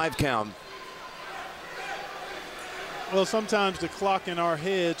that 5 count. Well, sometimes the clock in our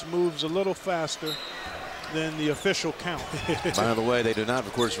heads moves a little faster than the official count. By the way, they do not,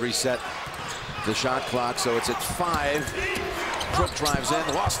 of course, reset the shot clock, so it's at 5. Crook drives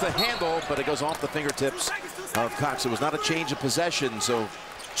in, lost the handle, but it goes off the fingertips of Cox. It was not a change of possession, so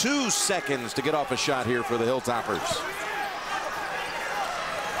 2 seconds to get off a shot here for the Hilltoppers.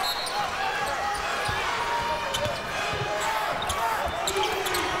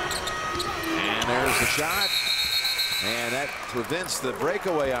 And there's the shot. And that prevents the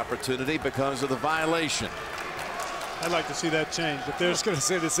breakaway opportunity because of the violation. I'd like to see that change. If there's going to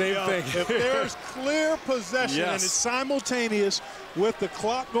say the same thing. If there's clear possession and it's simultaneous with the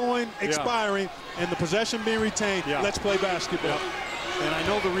clock going, expiring, and the possession being retained, let's play basketball. And I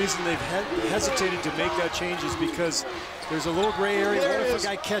know the reason they've hesitated to make that change is because there's a little gray area. What if a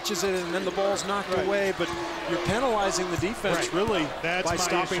guy catches it and then the ball's knocked away? But you're penalizing the defense really by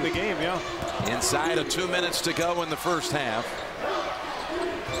stopping the game. Inside of 2 minutes to go in the first half.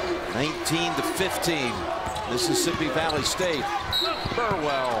 19-15. Mississippi Valley State.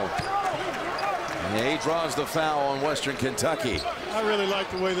 Burwell. And he draws the foul on Western Kentucky. I really like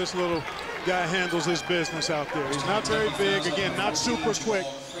the way this little guy handles his business out there. He's not very big, again, not super quick,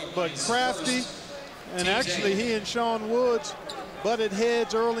 but crafty. And actually, he and Sean Woods butted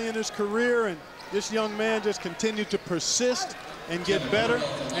heads early in his career, and this young man just continued to persist and get better,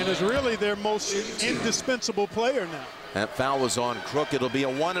 and is really their most indispensable player now. That foul was on Crook. It'll be a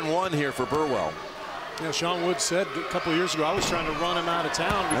 1-and-1 here for Burwell. Sean Woods said a couple of years ago, I was trying to run him out of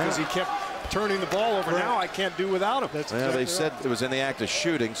town because he kept turning the ball over. Now I can't do without him. That's they said it was in the act of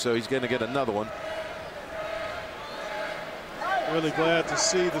shooting, so he's going to get another one. Really glad to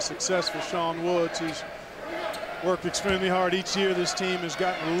see the success for Sean Woods. He's worked extremely hard each year. This team has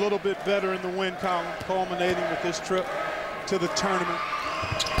gotten a little bit better in the win column, culminating with this trip to the tournament.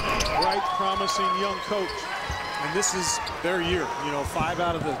 Bright, promising young coach. And this is their year. 5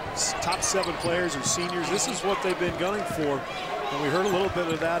 out of the top 7 players are seniors. This is what they've been gunning for. And we heard a little bit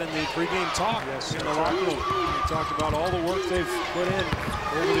of that in the pregame talk in the locker room. We talked about all the work they've put in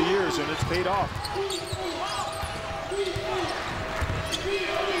over the years, and it's paid off.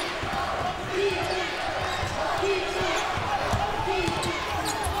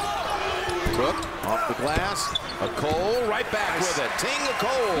 Crook off the glass. A Cole right back with it. Ting a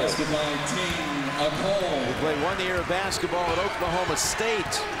Cole. He played 1 year of basketball at Oklahoma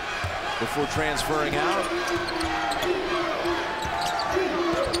State before transferring out.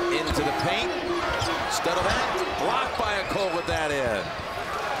 Into the paint. Instead of that, blocked by a Cole with that in.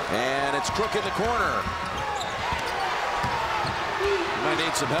 And it's Crook in the corner. He might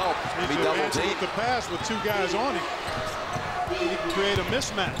need some help. Be double teamed. The pass with 2 guys on him. He can create a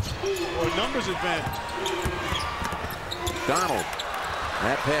mismatch or a numbers advantage. Donald.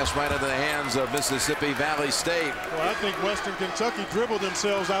 That pass right into the hands of Mississippi Valley State. Well, I think Western Kentucky dribbled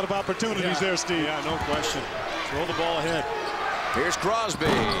themselves out of opportunities there, Steve. Yeah, no question. Throw the ball ahead. Here's Crosby.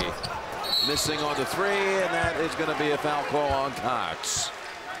 Missing on the 3, and that is going to be a foul call on Cox.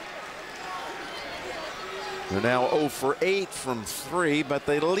 They're now 0 for 8 from 3, but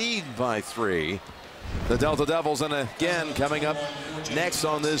they lead by 3. The Delta Devils, and again, coming up next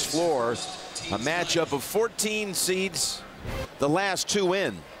on this floor, a matchup of 14 seeds, the last 2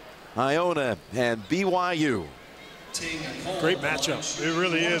 in, Iona and BYU. Great matchup. It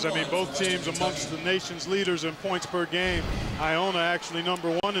really is. I mean, both teams amongst the nation's leaders in points per game. Iona actually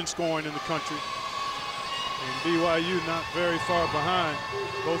 #1 in scoring in the country. And BYU not very far behind.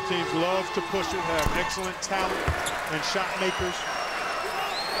 Both teams love to push it, have excellent talent and shot makers.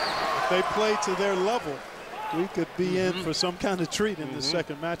 If they play to their level, we could be in for some kind of treat in the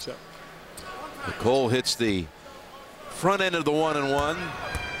second matchup. Cole hits the front end of the 1-and-1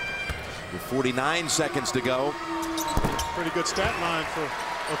 with 49 seconds to go. Pretty good stat line for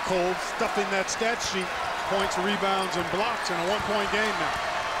a Cole, stuffing that stat sheet. Points, rebounds, and blocks in a 1-point game now.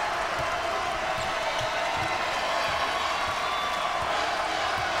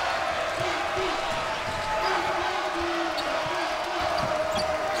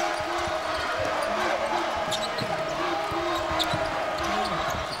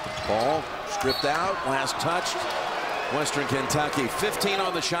 Ball stripped out, last touched. Western Kentucky, 15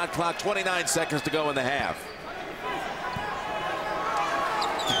 on the shot clock, 29 seconds to go in the half.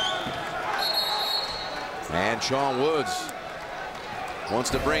 And Sean Woods wants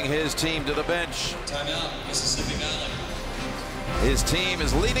to bring his team to the bench. Timeout, Mississippi Valley. His team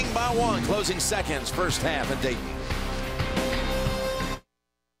is leading by 1, closing seconds, first half in Dayton.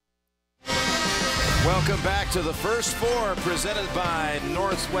 Welcome back to the First Four, presented by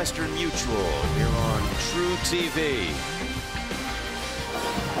Northwestern Mutual here on True TV.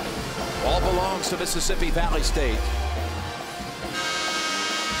 Ball belongs to Mississippi Valley State.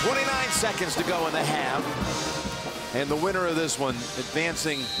 29 seconds to go in the half. And the winner of this one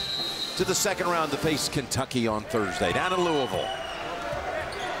advancing to the second round to face Kentucky on Thursday down in Louisville.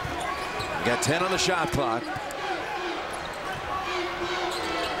 We got 10 on the shot clock.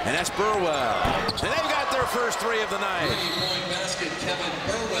 And that's Burwell. And they've got their first three of the night.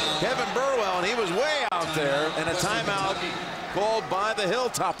 Kevin Burwell, and he was way out there. And a timeout called by the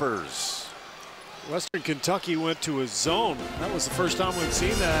Hilltoppers. Western Kentucky went to a zone. That was the first time we've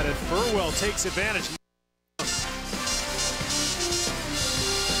seen that, and Burwell takes advantage.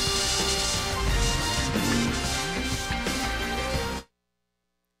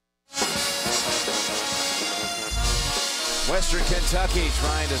 Western Kentucky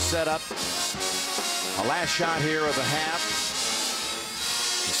trying to set up a last shot here of the half.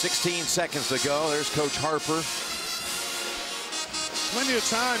 16 seconds to go. There's Coach Harper. Plenty of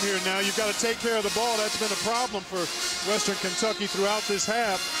time here now. You've got to take care of the ball. That's been a problem for Western Kentucky throughout this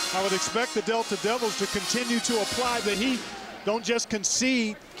half. I would expect the Delta Devils to continue to apply the heat. Don't just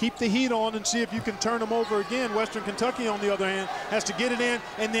concede. Keep the heat on and see if you can turn them over again. Western Kentucky, on the other hand, has to get it in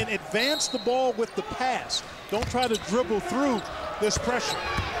and then advance the ball with the pass. Don't try to dribble through this pressure.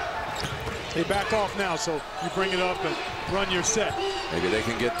 They back off now, so you bring it up and run your set. Maybe they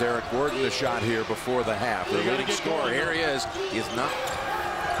can get Derek Gordon a shot here before the half. Their leading scorer. Here he is. He has not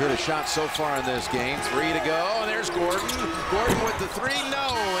hit a shot so far in this game. 3 to go, and there's Gordon. Gordon with the 3,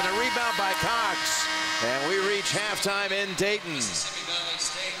 no, and a rebound by Cox. And we reach halftime in Dayton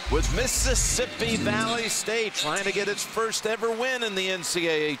with Mississippi Valley State trying to get its first ever win in the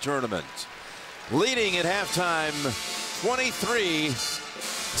NCAA tournament. Leading at halftime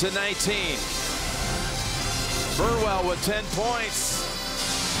 23-19. Burwell with 10 points,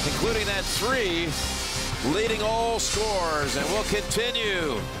 including that 3, leading all scores. And we'll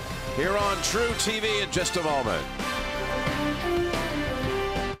continue here on True TV in just a moment.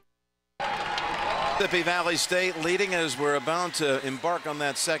 Mississippi Valley State leading as we're about to embark on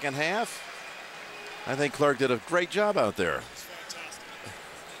that second half. I think Clark did a great job out there.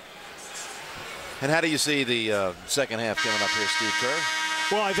 And how do you see the second half coming up here, Steve Kerr?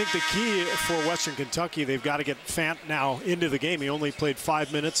 Well, I think the key for Western Kentucky, they've got to get Fant now into the game. He only played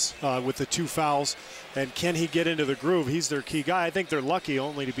 5 minutes with the 2 fouls. And can he get into the groove? He's their key guy. I think they're lucky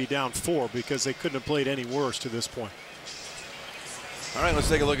only to be down 4 because they couldn't have played any worse to this point. All right, let's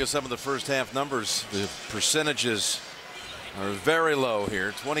take a look at some of the first half numbers. The percentages are very low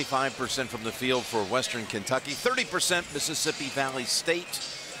here. 25% from the field for Western Kentucky, 30% Mississippi Valley State.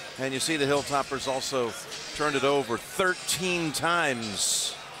 And you see the Hilltoppers also turned it over 13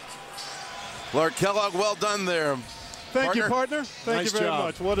 times. Clark Kellogg, well done there. Thank you, partner. Thank you very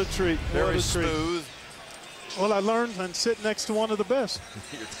much. What a treat. Very smooth. Well, I learned and sit next to one of the best.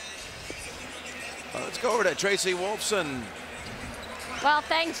 Let's go over to Tracy Wolfson. Well,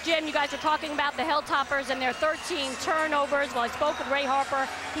 thanks, Jim. You guys are talking about the Hilltoppers and their 13 turnovers. Well, I spoke with Ray Harper.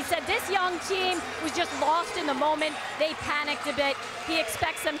 He said this young team was just lost in the moment. They panicked a bit. He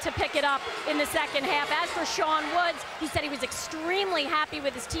expects them to pick it up in the second half. As for Sean Woods, he said he was extremely happy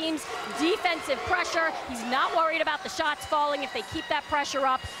with his team's defensive pressure. He's not worried about the shots falling. If they keep that pressure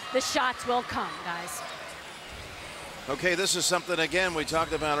up, the shots will come, guys. Okay, this is something, again, we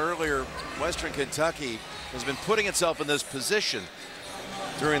talked about earlier. Western Kentucky has been putting itself in this position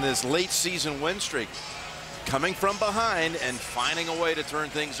during this late season win streak, coming from behind and finding a way to turn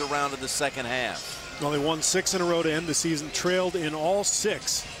things around in the second half. Well, they won 6 in a row to end the season, trailed in all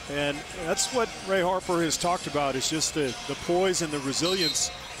 6. And that's what Ray Harper has talked about, is just the poise and the resilience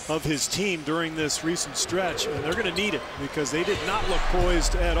of his team during this recent stretch. And they're going to need it because they did not look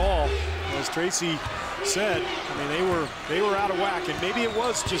poised at all. As Tracy said, I mean, they were out of whack, and maybe it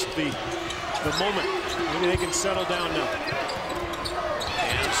was just the moment. Maybe they can settle down now.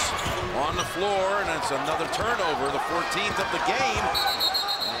 On the floor, and it's another turnover, the 14th of the game.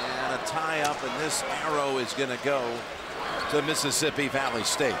 And a tie-up, and this arrow is going to go to Mississippi Valley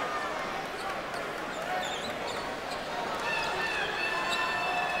State.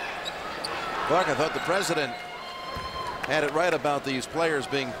 Clark, I thought the president had it right about these players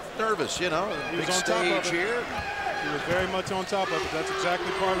being nervous, you know, big stage here. He was very much on top of it. That's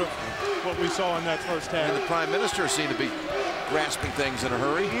exactly part of what we saw in that first half. And the Prime Minister seemed to be grasping things in a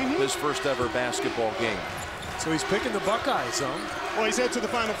hurry. His first ever basketball game. So he's picking the Buckeyes, huh? Well, he's head to the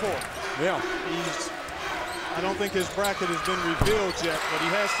Final Four. Yeah. I don't think his bracket has been revealed yet, but he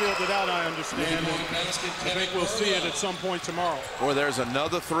has filled it out, I understand. And I think we'll see it at some point tomorrow. Boy, there's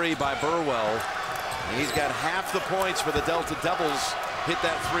another 3 by Burwell. He's got half the points for the Delta Devils. Hit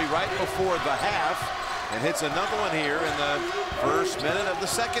that three right before the half and hits another one here in the first minute of the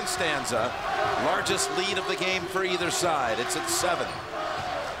second stanza. Largest lead of the game for either side. It's at 7.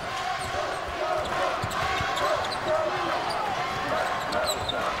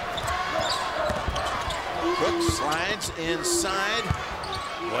 Cook slides inside.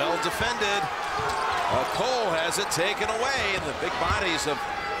 Well defended. Cole has it taken away, and the big bodies of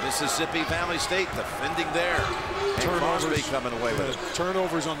Mississippi Valley State defending there. Crosby coming away with it.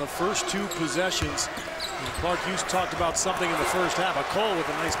 Turnovers on the first 2 possessions. And Clark Hughes talked about something in the first half. Cole with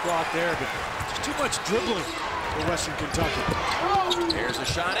a nice block there, but just too much dribbling for Western Kentucky. Here's a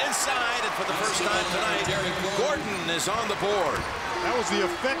shot inside, and for the first time tonight, Gordon is on the board. That was the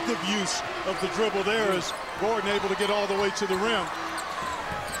effective use of the dribble there, as Gordon able to get all the way to the rim.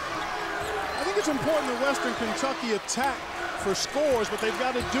 I think it's important that Western Kentucky attack for scores, but they've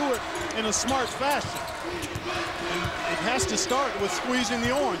got to do it in a smart fashion. And it has to start with squeezing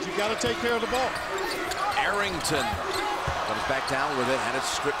the orange. You've got to take care of the ball. Arrington comes back down with it, had it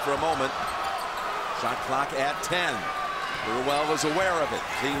stripped for a moment. Shot clock at 10. Burwell was aware of it.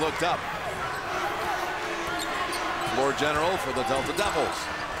 He looked up. Floor general for the Delta Devils.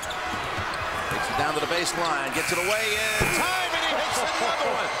 Takes it down to the baseline, gets it away in time, and he hits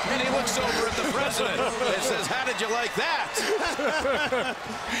another one. And he looks over at the president and says, "How did you like that?"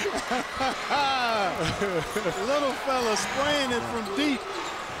 Little fella spraying it from deep.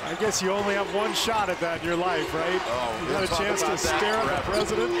 I guess you only have one shot at that in your life, right? Oh, you got a chance to stare at the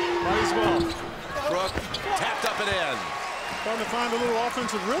president? Might as well. Crook tapped up and in. Starting to find a little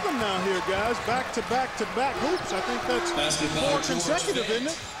offensive rhythm now here, guys. Back to back to back hoops. I think that's 4 consecutive, isn't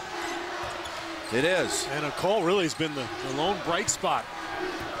it? It is. And Cole really has been the lone bright spot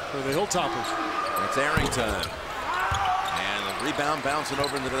for the Hilltoppers. That's Arrington. And the rebound bouncing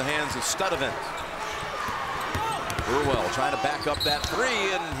over into the hands of Studevant. Burwell trying to back up that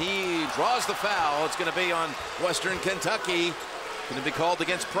three, and he draws the foul. It's going to be on Western Kentucky. Going to be called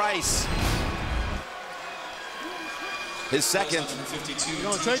against Price. His second. You're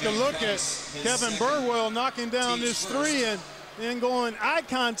going to take a look at Kevin Burwell knocking down this three and then going eye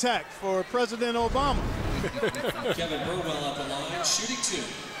contact for President Obama. Kevin Burwell at the line, shooting 2.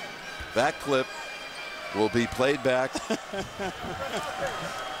 That clip will be played back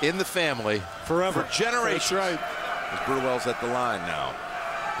in the family forever, for generations. That's right. As Burwell's at the line now,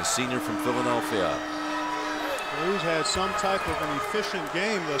 the senior from Philadelphia. Well, he's had some type of an efficient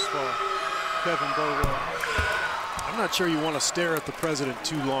game thus far, Kevin Burwell. I'm not sure you want to stare at the president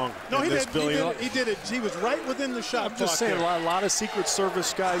too long. No, he did. Billy. He did it. He was right within the shot. I'm just saying, a lot of Secret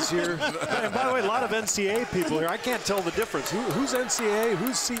Service guys here. And by the way, a lot of NCAA people here. I can't tell the difference. Who's NCAA?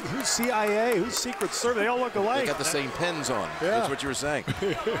 Who's CIA? Who's Secret Service? They all look alike. They got the same pens on. Yeah. That's what you were saying.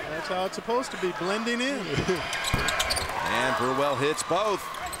 That's how it's supposed to be, blending in. And Burwell hits both.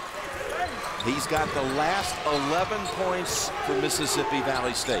 He's got the last 11 points for Mississippi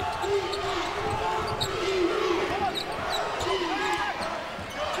Valley State.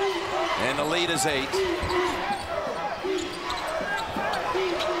 And the lead is 8.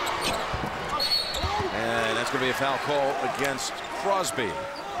 And that's going to be a foul call against Crosby.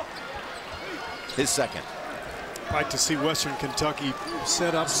 His second. I'd like to see Western Kentucky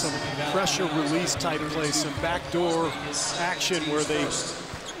set up some pressure release type plays, some backdoor action where they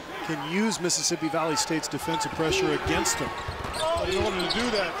can use Mississippi Valley State's defensive pressure against them. Well, in order to do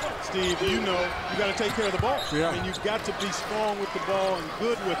that, Steve, you know, you got to take care of the ball. Yeah. I mean, you've got to be strong with the ball and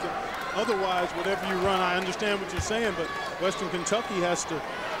good with it. Otherwise, whatever you run, I understand what you're saying, but Western Kentucky has to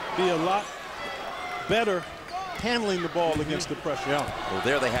be a lot better handling the ball against the pressure. Yeah. Well,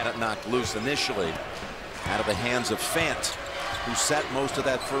 there they had it knocked loose initially out of the hands of Fant, who sat most of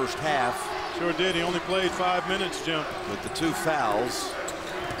that first half. Sure did. He only played 5 minutes, Jim. With the 2 fouls.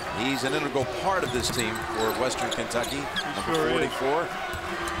 He's an integral part of this team for Western Kentucky. Number sure 44.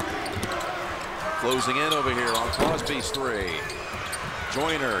 Closing in over here on Crosby's 3.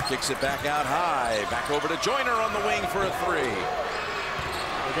 Joyner kicks it back out high. Back over to Joyner on the wing for a 3.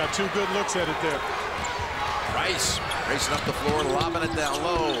 They got 2 good looks at it there. Price racing up the floor, lobbing it down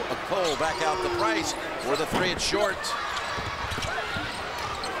low. A Cole back out to Price for the 3. It's short.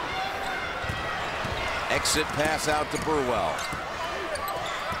 Exit pass out to Burwell.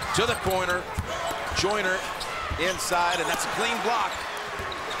 To the corner. Joyner inside, and that's a clean block.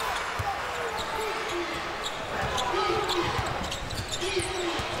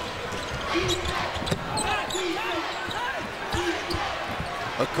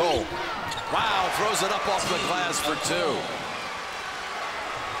 A Cole. Wow, throws it up off the glass for 2.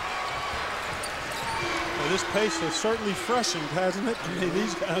 Well, this pace has certainly freshened, hasn't it? I mean,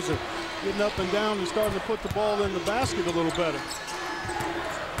 these guys are getting up and down and starting to put the ball in the basket a little better.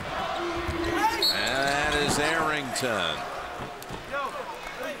 And that is Arrington.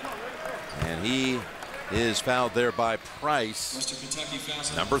 And he is fouled there by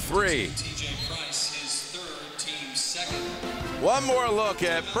Price. Number 3. TJ Price, his 3rd, team 2nd. One more look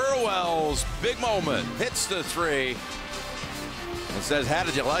at Burwell's big moment. Hits the 3 and says, how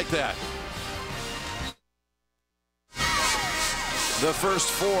did you like that? The first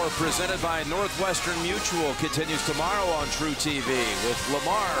 4 presented by Northwestern Mutual continues tomorrow on True TV with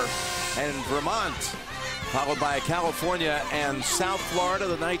Lamar and Vermont, followed by California and South Florida.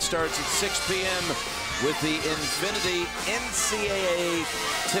 The night starts at 6 p.m. with the Infinity NCAA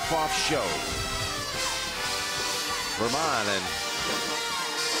tip-off show. Vermont and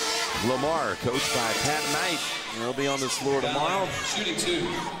Lamar, coached by Pat Knight, will be on this floor tomorrow. Shooting 2.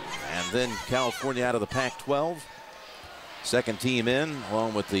 And then California out of the Pac-12. Second team in,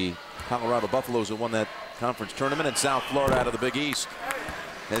 along with the Colorado Buffaloes who won that conference tournament, and South Florida out of the Big East.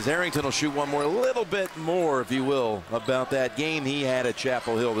 As Arrington will shoot one more, a little bit more, if you will, about that game he had at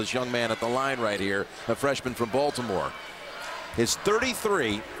Chapel Hill. This young man at the line right here, a freshman from Baltimore. His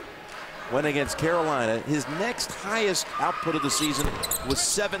 33 went against Carolina. His next highest output of the season was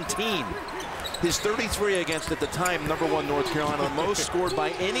 17. His 33 against, at the time, #1 North Carolina, the most scored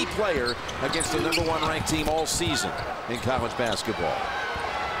by any player against the #1 ranked team all season in college basketball.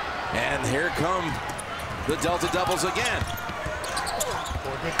 And here come the Delta Doubles again.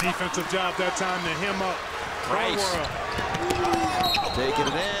 Boy, good defensive job that time to hem up. Price taking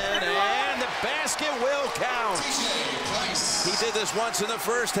it in, and the basket will count. He did this once in the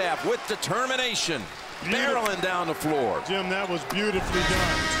first half with determination, barreling down the floor. Jim, that was beautifully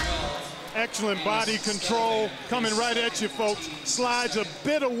done. Excellent body control, coming right at you, folks. Slides a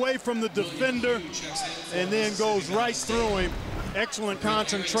bit away from the defender and then goes right through him. Excellent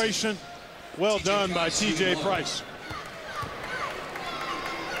concentration. Well done by TJ Price.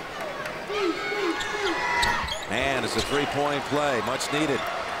 And it's a three-point play, much needed,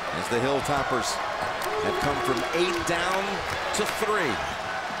 as the Hilltoppers have come from 8 down to 3.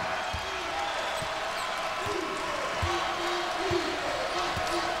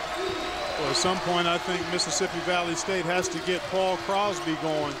 At some point, I think Mississippi Valley State has to get Paul Crosby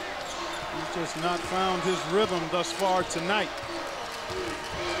going. He's just not found his rhythm thus far tonight.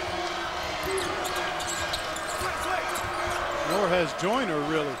 Nor has Joyner,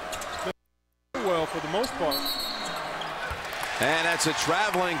 really. Been well for the most part. And that's a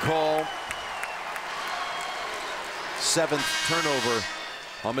traveling call. 7th turnover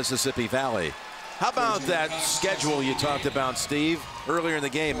on Mississippi Valley. How about that schedule you talked about, Steve? Earlier in the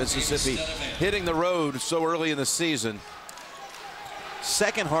game, Mississippi hitting the road so early in the season.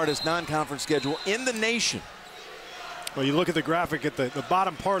 Second hardest non-conference schedule in the nation. Well, you look at the graphic at the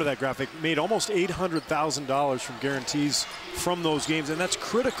bottom part of that graphic, made almost $800,000 from guarantees from those games, and that's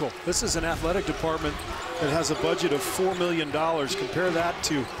critical. This is an athletic department that has a budget of $4 million. Compare that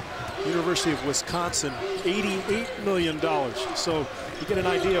to University of Wisconsin, $88 million. So you get an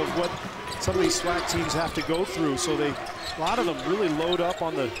idea of what some of these SWAC teams have to go through. So a lot of them really load up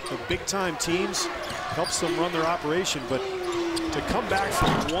on the big-time teams, helps them run their operation. But to come back from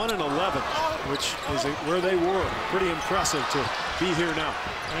 1-11, which is where they were, pretty impressive to be here now.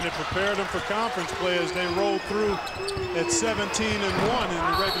 And it prepared them for conference play as they rolled through at 17-1 in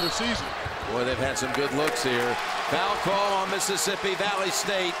the regular season. Boy, they've had some good looks here. Foul call on Mississippi Valley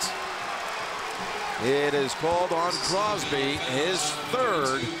State. It is called on Crosby, his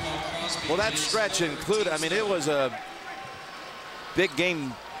 3rd. Well, that stretch included, I mean, it was a big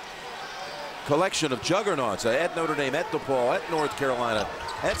game collection of juggernauts at Notre Dame, at DePaul, at North Carolina,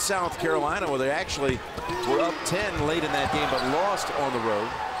 at South Carolina, where they actually were up 10 late in that game but lost on the road.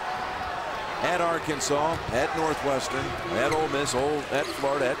 At Arkansas, at Northwestern, at Ole Miss, at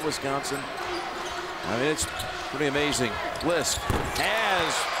Florida, at Wisconsin. I mean, it's pretty amazing list.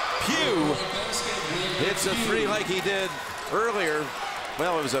 As Pugh hits a 3 like he did earlier.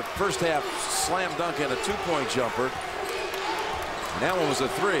 Well, it was a first half slam dunk and a 2-point jumper. And that one was a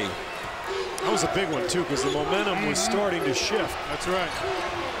 3. That was a big one, too, because the momentum was starting to shift. That's right.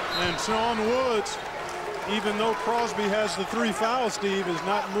 And Sean Woods, even though Crosby has the 3 fouls, Steve, is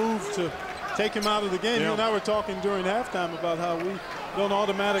not moved to take him out of the game. You and I were talking during halftime about how we don't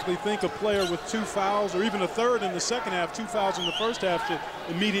automatically think a player with 2 fouls or even a 3rd in the second half, 2 fouls in the first half, should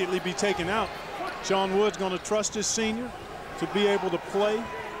immediately be taken out. Sean Woods going to trust his senior to be able to play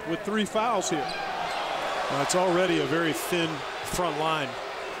with 3 fouls here. Well, it's already a very thin front line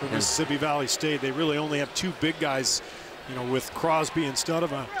for Mississippi Valley State. They really only have 2 big guys, you know, with Crosby and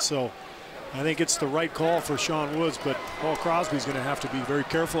Studevant. So I think it's the right call for Sean Woods, but Paul Crosby's going to have to be very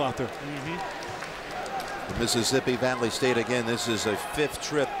careful out there. Mississippi Valley State again. This is a 5th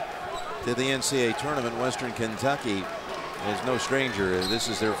trip to the NCAA tournament. Western Kentucky is no stranger. This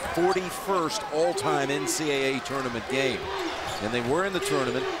is their 41st all-time NCAA tournament game. And they were in the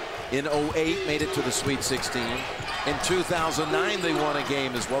tournament in 08, made it to the Sweet 16. In 2009, they won a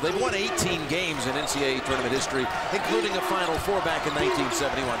game as well. They've won 18 games in NCAA tournament history, including a Final Four back in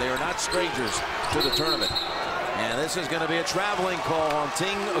 1971. They are not strangers to the tournament. And this is going to be a traveling call on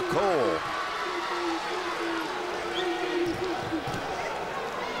Ting Cole.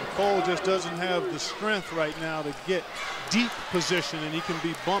 Cole just doesn't have the strength right now to get deep position, and he can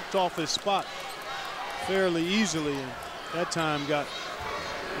be bumped off his spot fairly easily, and that time got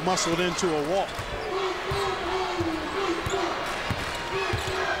muscled into a walk.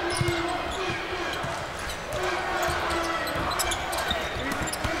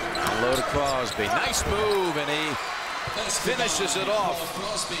 Low to Crosby. Nice move, and he finishes it off.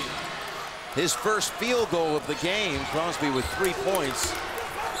 His first field goal of the game. Crosby with 3 points.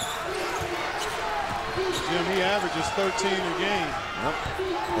 Jim, he averages 13 a game.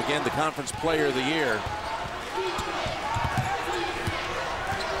 Yep. Again, the conference player of the year.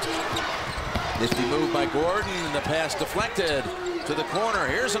 Nifty move by Gordon, and the pass deflected to the corner.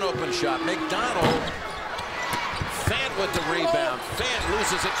 Here's an open shot. McDonald. Fant with the rebound. Fant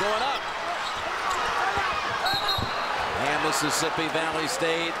loses it going up. And Mississippi Valley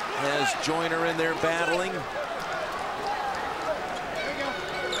State has Joyner in there battling.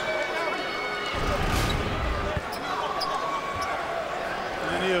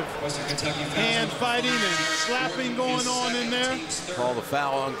 Plenty of hand fighting and slapping going on in there. Call the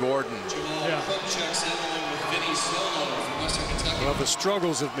foul on Gordon. Yeah. Well, the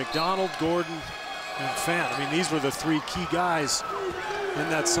struggles of McDonald, Gordon, and Fant. I mean, these were the 3 key guys in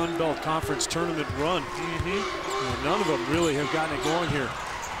that Sun Belt Conference tournament run. And none of them really have gotten it going here.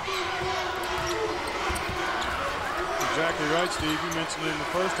 Exactly right, Steve. You mentioned in the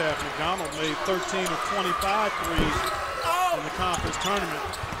first half, McDonald made 13 of 25 threes in the conference tournament.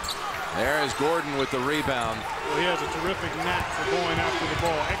 There is Gordon with the rebound. Well, he has a terrific knack for going after the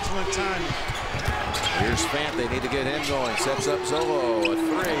ball. Excellent timing. Here's Fant. They need to get him going. Sets up Zolo at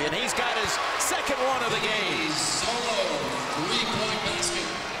 3, and he's got his second one of the game. Solo, 3-point basket.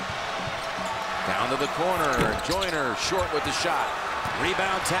 Down to the corner. Joyner short with the shot.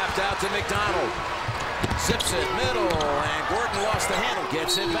 Rebound tapped out to McDonald. Zips it middle, and Gordon lost the handle.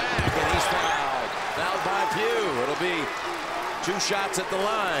 Gets it back, and he's fouled. Fouled by Pugh. It'll be 2 shots at the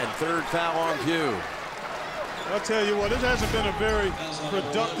line. 3rd foul on Pugh. I'll tell you what, it hasn't been a very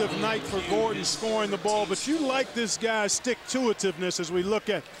productive night for Gordon scoring the ball, but you like this guy's stick-to-itiveness as we look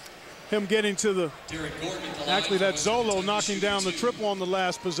at him getting to the, actually that Zolo knocking down the triple on the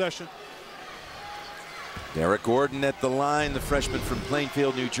last possession. Derek Gordon at the line, the freshman from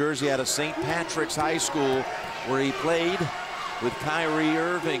Plainfield, New Jersey, out of St. Patrick's High School, where he played with Kyrie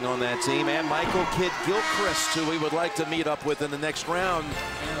Irving on that team, and Michael Kidd-Gilchrist, who we would like to meet up with in the next round.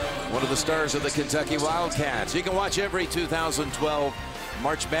 One of the stars of the Kentucky Wildcats. You can watch every 2012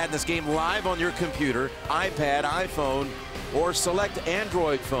 March Madness game live on your computer, iPad, iPhone, or select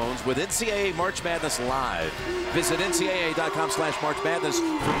Android phones with NCAA March Madness Live. Visit ncaa.com/March Madness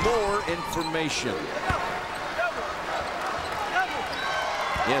for more information.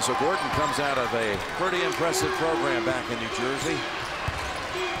 Yeah, so Gordon comes out of a pretty impressive program back in New Jersey.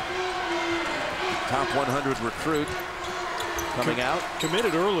 Top 100 recruit coming out.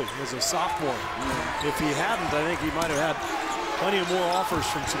 Committed early as a sophomore. If he hadn't, I think he might have had plenty of more offers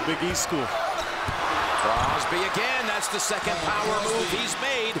from some Big East school. Crosby again. That's the second power move he's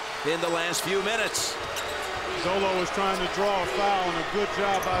made in the last few minutes. Zolo was trying to draw a foul, and a good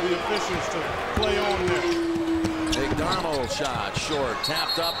job by the officials to play on there. McDonald shot short,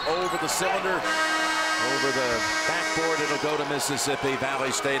 tapped up over the cylinder, over the backboard. It'll go to Mississippi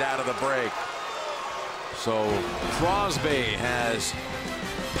Valley State out of the break. So Crosby has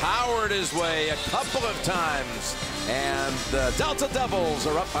powered his way a couple of times, and the Delta Devils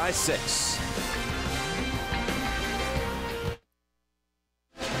are up by 6.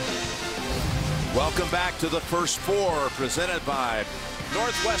 Welcome back to the First Four, presented by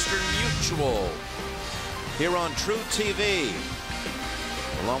Northwestern Mutual, here on True TV.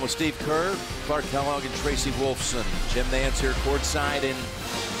 Along with Steve Kerr, Clark Kellogg, and Tracy Wolfson. Jim Nance here courtside in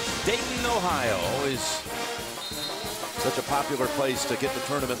Dayton, Ohio. Always such a popular place to get the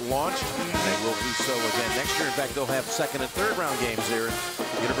tournament launched. They will do so again next year. In fact, they'll have 2nd and 3rd round games here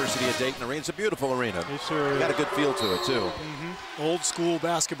at the University of Dayton Arena. It's a beautiful arena. It sure got a good feel to it, too. Old school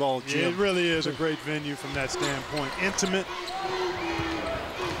basketball gym. Yeah, it really is a great venue from that standpoint. Intimate.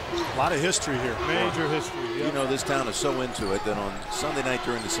 A lot of history here, major history. Yep. You know, this town is so into it that on Sunday night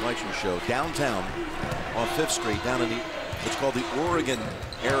during the selection show, downtown on 5th Street, down in what's called the Oregon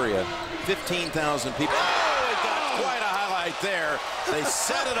area, 15,000 people. Oh, it got quite a highlight there. They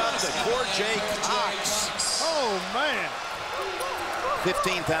set it up to J. Cox. Oh, man.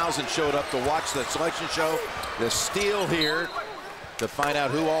 15,000 showed up to watch the selection show. The steal here to find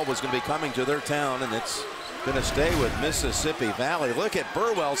out who all was going to be coming to their town, and it's going to stay with Mississippi Valley. Look at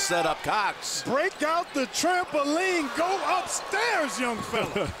Burwell set up Cox. Break out the trampoline. Go upstairs, young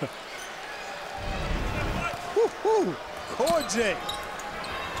fella. Woo-hoo. J.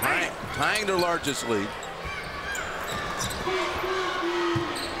 Tying their largest lead.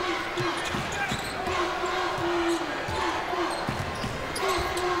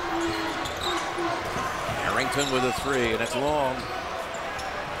 Harrington with a 3, and it's long.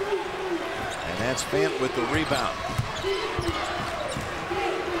 And that's Fant with the rebound.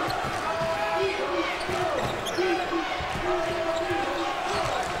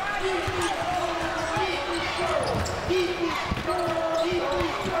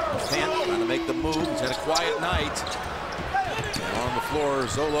 Fant trying to make the move. He's had a quiet night. And on the floor,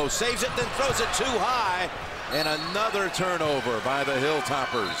 Zolo saves it, then throws it too high. And another turnover by the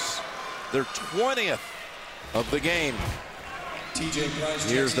Hilltoppers. Their 20th of the game.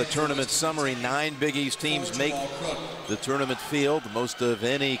 Here's the tournament summary. 9 Big East teams make the tournament field, most of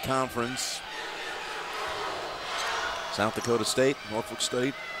any conference. South Dakota State, Norfolk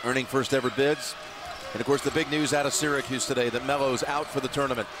State, earning first ever bids. And of course the big news out of Syracuse today that Melo's out for the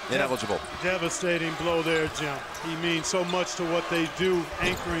tournament, ineligible. Devastating blow there, Jim. He means so much to what they do,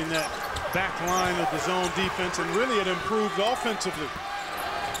 anchoring that back line of the zone defense, and really it improves offensively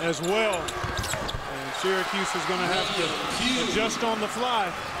as well. And Syracuse is going to have to adjust on the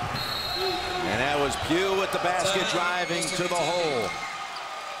fly. And that was Pugh with the basket driving to the hole.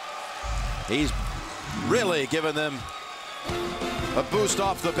 He's really given them a boost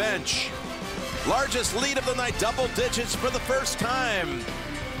off the bench. Largest lead of the night, double digits for the first time.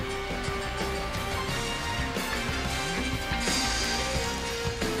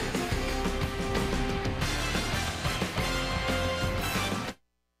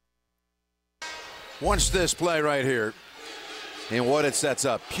 Watch this play right here and what it sets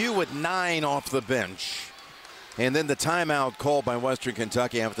up. Pugh with 9 off the bench. And then the timeout called by Western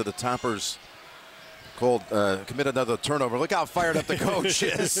Kentucky after the Toppers committed another turnover. Look how fired up the coach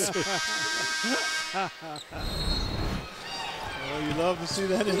is. Well, you love to see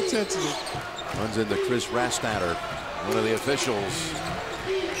that intensity. Runs into Chris Rastatter, one of the officials.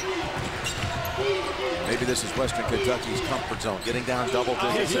 Maybe this is Western Kentucky's comfort zone, getting down double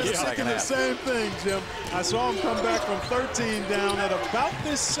digits in the second half. Same thing, Jim. I saw him come back from 13 down at about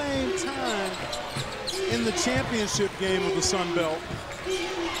this same time in the championship game of the Sun Belt.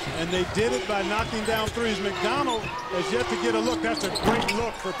 And they did it by knocking down threes. McDonald has yet to get a look. That's a great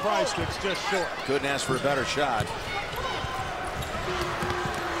look for Price. That's just short. Couldn't ask for a better shot.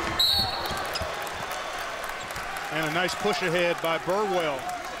 And a nice push ahead by Burwell.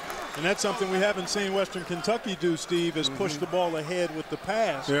 And that's something we haven't seen Western Kentucky do, Steve, is push the ball ahead with the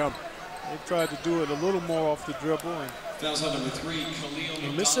pass. Yeah. They've tried to do it a little more off the dribble. And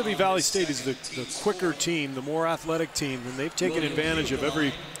Mississippi Valley State is the quicker team, the more athletic team, and they've taken advantage of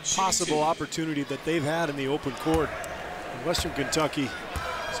every possible opportunity that they've had in the open court. And Western Kentucky,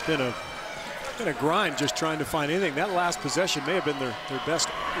 it's been a grind just trying to find anything. That last possession may have been their best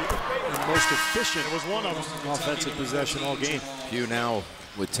and most efficient. It was one of them. Offensive possession all game. Pugh now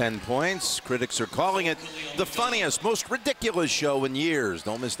with 10 points. Critics are calling it the funniest, most ridiculous show in years.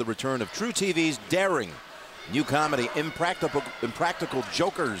 Don't miss the return of True TV's daring new comedy, Impractical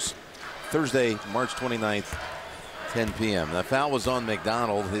Jokers, Thursday, March 29th, 10 p.m. The foul was on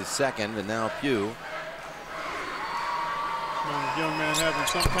McDonald, his second, and now Pugh. Young man having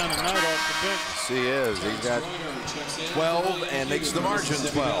some kind of night off the bench. Yes, he is. He's got 12 and makes the margin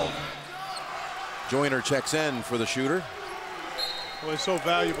 12. Joyner checks in for the shooter. Well, it's so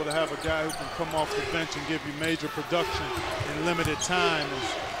valuable to have a guy who can come off the bench and give you major production in limited time.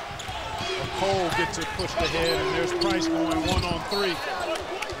 Cole gets it pushed ahead, and there's Price going 1-on-3.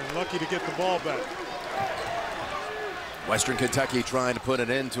 And lucky to get the ball back. Western Kentucky trying to put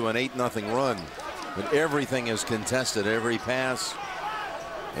an end to an 8-0 run. But everything is contested. Every pass,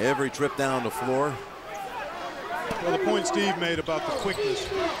 every trip down the floor. Well, the point Steve made about the quickness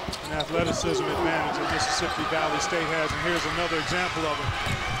and athleticism advantage that Mississippi Valley State has, and here's another example of it.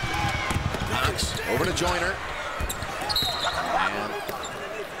 Knox over to Joyner. And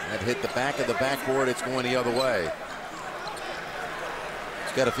that hit the back of the backboard. It's going the other way.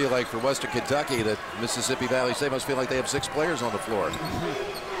 It's got to feel like for Western Kentucky that Mississippi Valley State must feel like they have 6 players on the floor.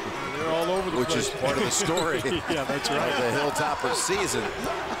 They're all over the which place. is part of the story. Yeah, that's right. Of the Hilltoppers season.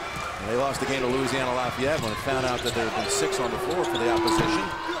 And they lost the game to Louisiana Lafayette when it found out that there had been 6 on the floor for the opposition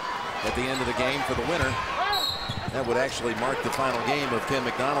at the end of the game for the winner. That would actually mark the final game of Tim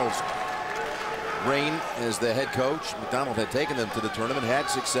McDonald's reign as the head coach. McDonald had taken them to the tournament, had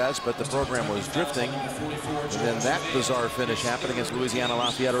success, but the program was drifting. And then that bizarre finish happened against Louisiana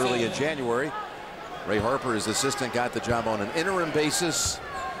Lafayette early in January. Ray Harper, his assistant, got the job on an interim basis.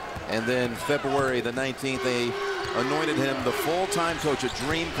 And then February the 19th, they anointed him the full-time coach, a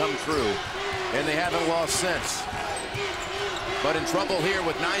dream come true. And they haven't lost since. But in trouble here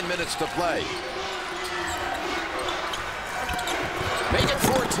with 9 minutes to play. Make it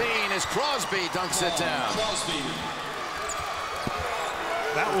 14 as Crosby dunks it down.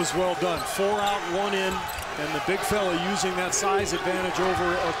 That was well done. 4 out, 1 in, and the big fella using that size advantage over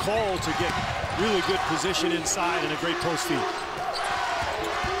a Cole to get really good position inside and a great post feed.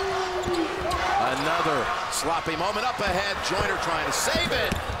 Another sloppy moment up ahead. Joyner trying to save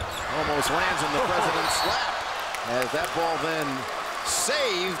it. Almost lands in the president's lap as that ball then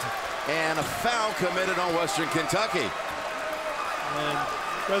saved, and a foul committed on Western Kentucky. And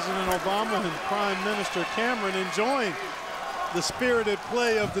President Obama and Prime Minister Cameron enjoying the spirited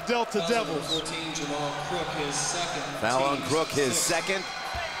play of the Delta Devils. 14, Jamal Crook, his second. Foul on Crook, his second.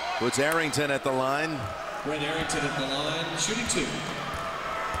 Puts Arrington at the line. Brent Arrington at the line, shooting 2.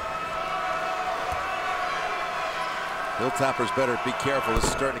 Hilltoppers better be careful. This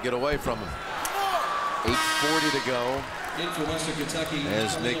is starting to get away from them. 8:40 to go. In for Western Kentucky.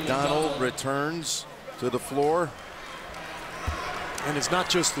 As McDonald returns to the floor. And it's not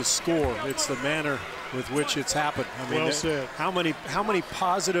just the score, it's the manner with which it's happened. I mean, well said. How many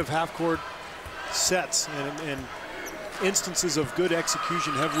positive half-court sets and instances of good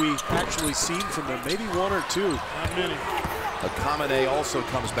execution have we actually seen from them? Maybe 1 or 2. Not many. Akamene also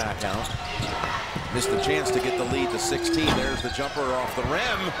comes back out. Missed the chance to get the lead to 16. There's the jumper off the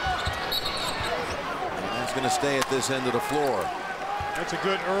rim. And that's going to stay at this end of the floor. That's a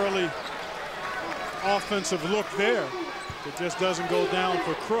good early offensive look there. It just doesn't go down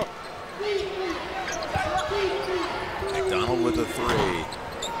for Crook. McDonald with a 3.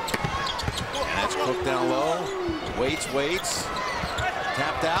 And that's Crook down low. Waits.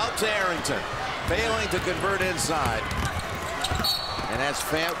 Tapped out to Arrington. Failing to convert inside. And that's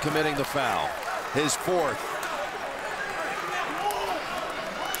Fant committing the foul. His 4th.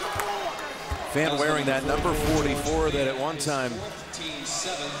 Fant wearing that number 44 that at one time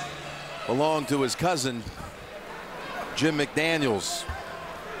belonged to his cousin, Jim McDaniels.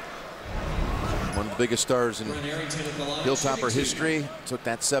 One of the biggest stars in Hilltopper history. Took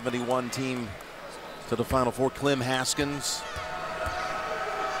that 71 team to the Final Four. Clem Haskins.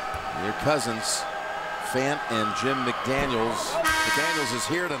 Your cousins, Fant and Jim McDaniels. McDaniels is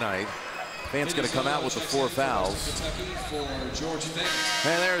here tonight. Fant's going to come out with the 4 fouls.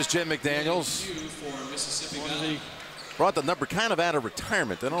 And there's Jim McDaniels. Brought the number kind of out of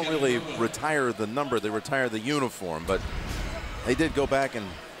retirement. They don't really retire the number, they retire the uniform. But they did go back, and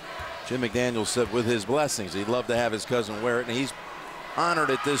Jim McDaniels said with his blessings he'd love to have his cousin wear it, and he's honored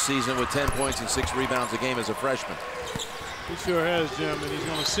it this season with 10 points and 6 rebounds a game as a freshman. He sure has, Jim, and he's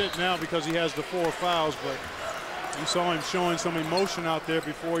going to sit now because he has the 4 fouls, but you saw him showing some emotion out there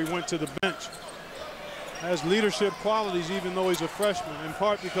before he went to the bench. Has leadership qualities even though he's a freshman, in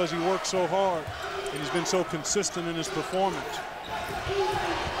part because he works so hard and he's been so consistent in his performance.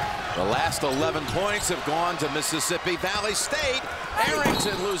 The last 11 points have gone to Mississippi Valley State.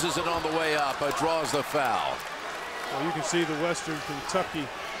 Arrington loses it on the way up, but draws the foul. Well, you can see the Western Kentucky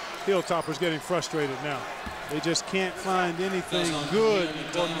Hilltoppers getting frustrated now. They just can't find anything good,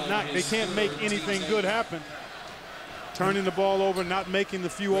 or not. They can't make anything good happen. Turning the ball over, not making the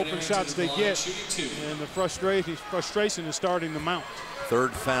few open shots they get, and the frustration is starting to mount.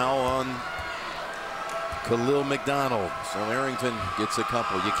 3rd foul on Khalil McDonald. So Arrington gets a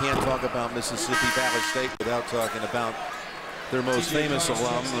couple. You can't talk about Mississippi Valley State without talking about their most famous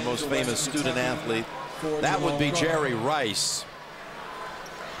alum, the most famous student athlete. That would be Jerry Rice,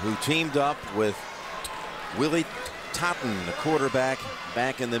 who teamed up with Willie Totten, the quarterback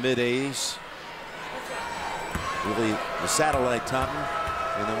back in the mid-'80s. Willie, the satellite Totten,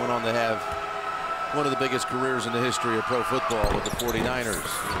 and then went on to have one of the biggest careers in the history of pro football with the 49ers.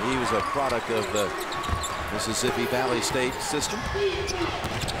 He was a product of the Mississippi Valley State system.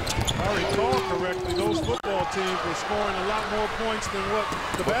 If I recall correctly, those football teams were scoring a lot more points than what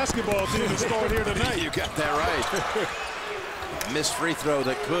the basketball team has scored here tonight. You got that right. Missed free throw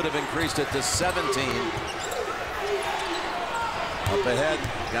that could have increased it to 17. Up ahead,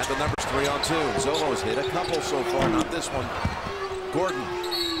 got the numbers 3 on 2. Zolo's hit a couple so far, not this one. Gordon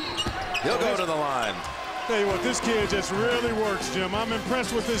He'll go to the line. Tell you what, this kid just really works, Jim. I'm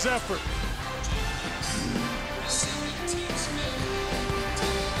impressed with his effort.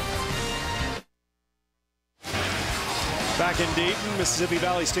 Back in Dayton, Mississippi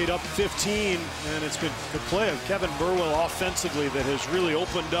Valley State up 15, and it's been the play of Kevin Burwell offensively that has really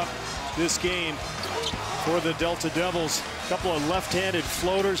opened up this game for the Delta Devils. A couple of left-handed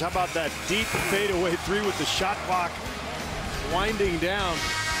floaters. How about that deep fadeaway three with the shot clock winding down?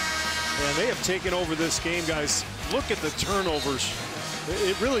 And they have taken over this game, guys. Look at the turnovers.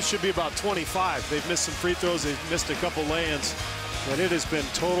 It really should be about 25. They've missed some free throws. They've missed a couple lay-ins. But it has been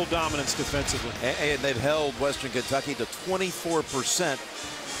total dominance defensively. And they've held Western Kentucky to 24%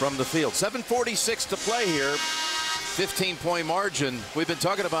 from the field. 7:46 to play here. 15-point margin. We've been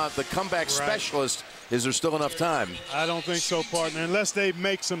talking about the comeback specialist. Is there still enough time? I don't think so, partner, unless they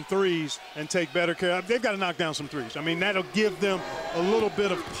make some threes and take better care. They've got to knock down some threes. I mean, that'll give them a little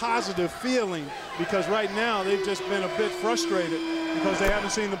bit of positive feeling, because right now they've just been a bit frustrated because they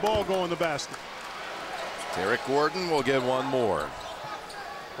haven't seen the ball go in the basket. Derek Gordon will get one more.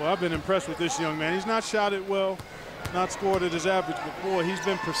 Well, I've been impressed with this young man. He's not shot it well, not scored at his average, but boy, he's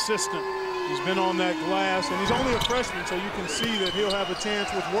been persistent. He's been on that glass, and he's only a freshman, so you can see that he'll have a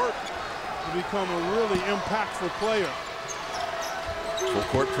chance with work to become a really impactful player. Full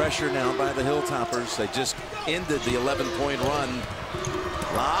court pressure now by the Hilltoppers. They just ended the 11-point run.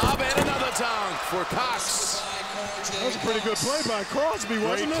 Lob and another dunk for Cox. That was a pretty good play by Crosby,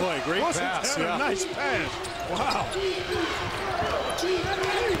 wasn't it? Great play, great pass. Yeah. Nice pass. Wow.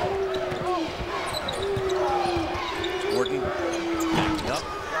 Gordon up,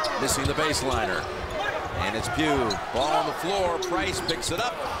 missing the baseliner. And it's Pugh. Ball on the floor. Price picks it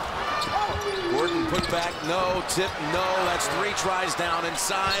up. Gordon put back, no. Tip, no. That's 3 tries down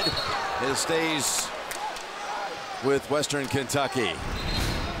inside. It stays with Western Kentucky.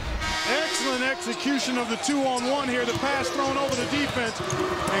 Excellent execution of the 2-on-1 here. The pass thrown over the defense,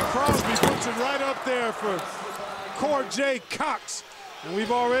 and Crosby puts it right up there for J. Cox. And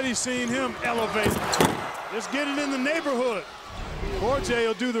we've already seen him elevate. Just get it in the neighborhood. J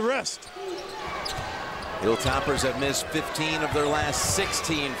will do the rest. Hilltoppers have missed 15 of their last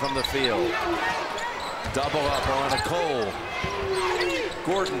 16 from the field. Double up on a Cole.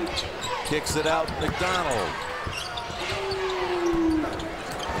 Gordon kicks it out. McDonald.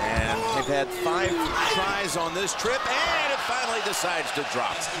 They've had 5 tries on this trip, and it finally decides to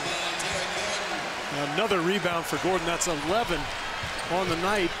drop. Another rebound for Gordon. That's 11 on the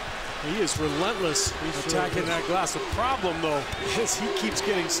night. He is relentless. He's attacking that glass. The problem, though, is he keeps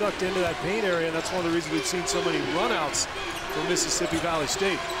getting sucked into that paint area, and that's one of the reasons we've seen so many runouts from Mississippi Valley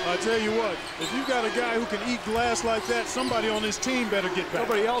State. I'll tell you what, if you've got a guy who can eat glass like that, somebody on his team better get back.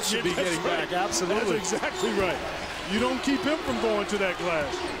 Somebody else should be getting back, absolutely. That's exactly right. You don't keep him from going to that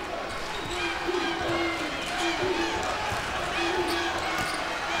glass.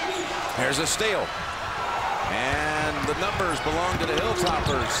 There's a steal. And the numbers belong to the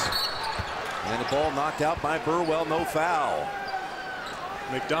Hilltoppers. And the ball knocked out by Burwell, no foul.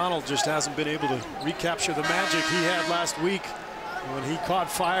 McDonald just hasn't been able to recapture the magic he had last week when he caught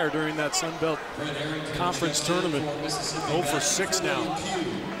fire during that Sun Belt Conference tournament. 0 for 6 now,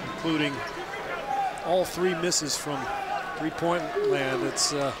 including all 3 misses from three-point land.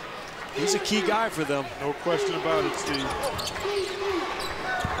 He's a key guy for them. No question about it, Steve.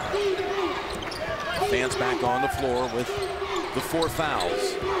 Fans back on the floor with the 4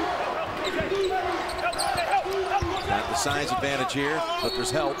 fouls. Not the size advantage here, but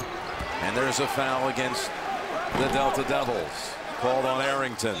there's help. And there's a foul against the Delta Devils. Called on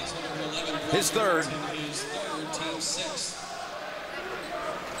Arrington. His 3rd.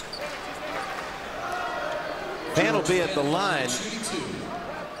 Fan will be at the line.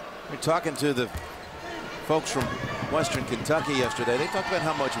 We're talking to the folks from Western Kentucky yesterday. They talked about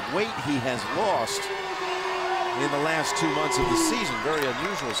how much weight he has lost in the last 2 months of the season. Very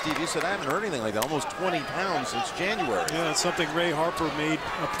unusual. Steve, you said I haven't heard anything like that. Almost 20 pounds since January. Yeah, that's something Ray Harper made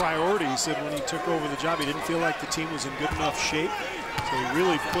a priority. He said when he took over the job, he didn't feel like the team was in good enough shape. So he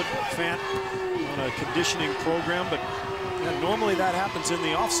really put Fant on a conditioning program. But yeah, normally that happens in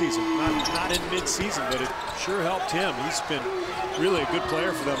the offseason, not in mid-season. But it sure helped him. He's been really a good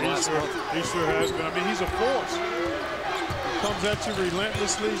player for them last month. He sure has been. I mean, he's a force. He comes at you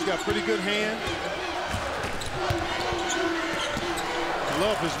relentlessly. He's got pretty good hands.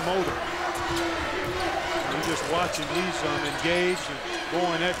 Love his motor. You just watch him. He's engaged and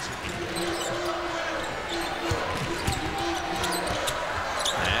going extra.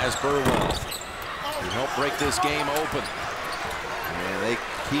 As Burwell to help break this game open. And they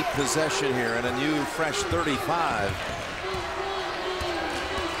keep possession here in a new fresh 35.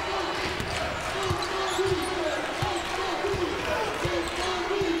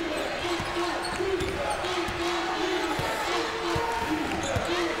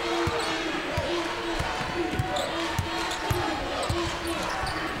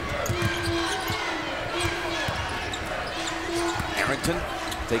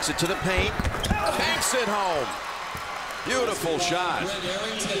 Takes it to the paint. Banks it home. Beautiful shot.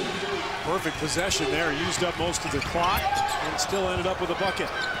 Perfect possession there. Used up most of the clock and still ended up with a bucket.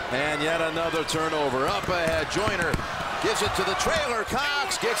 And yet another turnover. Up ahead, Joyner gives it to the trailer.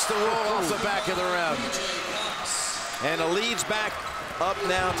 Cox gets the roll off the back of the rim. And the lead's back up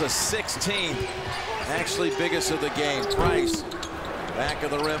now to 16. Actually biggest of the game. Price, back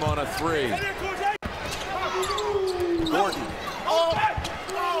of the rim on a 3. Gordon.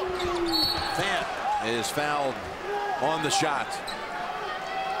 Fant is fouled on the shot.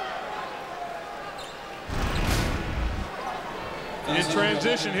 In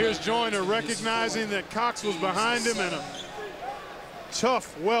transition, here's Joyner recognizing that Cox was behind him, and a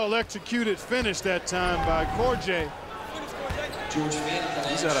tough, well-executed finish that time by Corjay.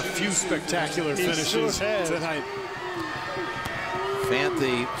 He's had a few spectacular finishes tonight. Fant,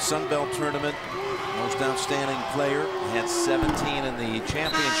 the Sun Belt Tournament most outstanding player, had 17 in the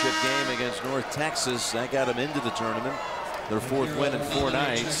championship game against North Texas. That got him into the tournament. Their 4th win in 4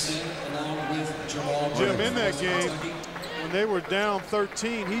 nights. Jim, in that game, when they were down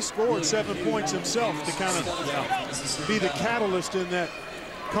 13, he scored 7 points himself to kind of be the catalyst in that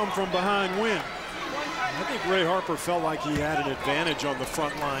come-from-behind win. I think Ray Harper felt like he had an advantage on the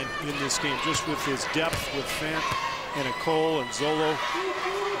front line in this game, just with his depth with Fant and Cole and Zolo.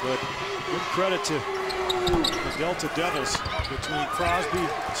 But good credit to the Delta Devils between Crosby,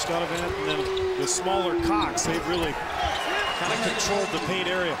 Studevant, and then the smaller Cox. They've really kind of controlled the paint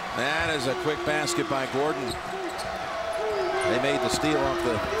area. That is a quick basket by Gordon. They made the steal off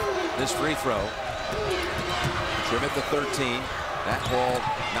this free throw. Trim it to 13. That ball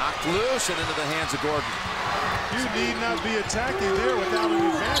knocked loose and into the hands of Gordon. You need not be attacking there without an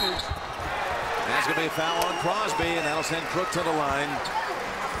advantage. That's going to be a foul on Crosby, and that'll send Crook to the line.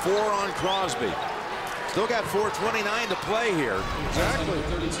 4 on Crosby. Still got 4:29 to play here. Exactly.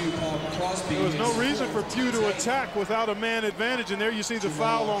 There was no reason for Pugh to attack without a man advantage, and there you see the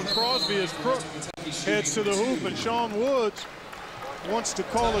foul on Crosby as Crook heads to the hoop, and Sean Woods wants to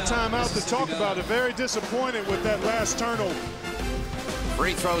call a timeout to talk about it. Very disappointed with that last turnover.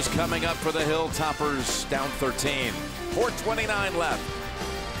 Free throws coming up for the Hilltoppers, down 13. 4:29 left.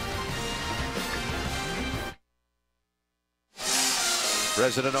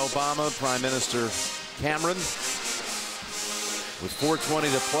 President Obama, Prime Minister Cameron, with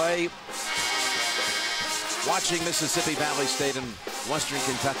 4:20 to play, watching Mississippi Valley State and Western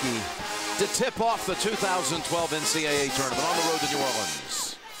Kentucky to tip off the 2012 NCAA tournament on the road to New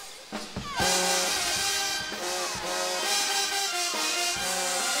Orleans.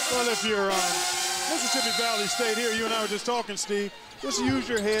 Well, if you're Mississippi Valley State here, you and I were just talking, Steve, just use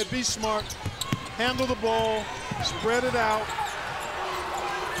your head, be smart, handle the ball, spread it out,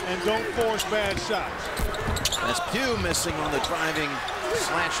 and don't force bad shots. That's Pugh missing on the driving,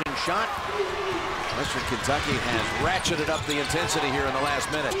 slashing shot. Western Kentucky has ratcheted up the intensity here in the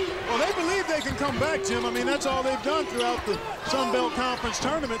last minute. Well, they believe they can come back, Tim. I mean, that's all they've done throughout the Sun Belt Conference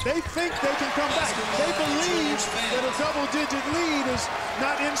tournament. They think they can come back. They believe that a double-digit lead is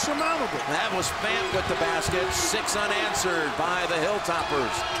not insurmountable. That was Fant with the basket. 6 unanswered by the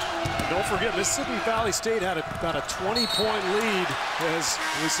Hilltoppers. Don't forget, Mississippi Valley State had about a 20-point lead as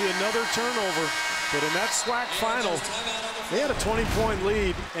we see another turnover. But in that SWAC final, they had a 20-point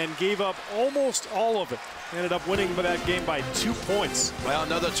lead and gave up almost all of it. Ended up winning that game by 2 points. Well,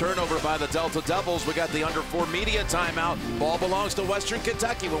 another turnover by the Delta Devils. We got the under 4 media timeout. Ball belongs to Western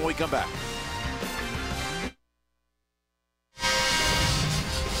Kentucky when we come back.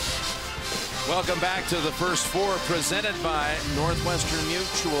 Welcome back to the First Four, presented by Northwestern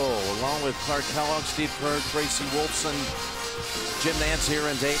Mutual, along with Clark Kellogg, Steve Kerr, Tracy Wolfson, Jim Nance here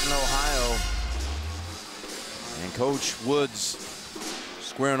in Dayton, Ohio. And Coach Woods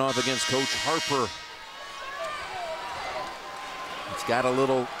squaring off against Coach Harper. It's got a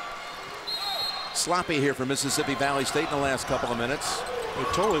little sloppy here for Mississippi Valley State in the last couple of minutes. They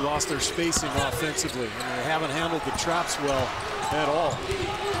totally lost their spacing offensively, and they haven't handled the traps well at all.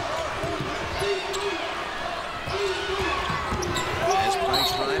 As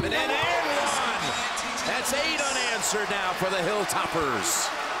Price driving in and one. That's 8 unanswered now for the Hilltoppers.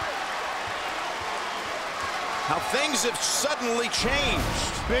 How things have suddenly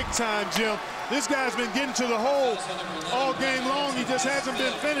changed. Big time, Jim. This guy's been getting to the hole all game long. He just hasn't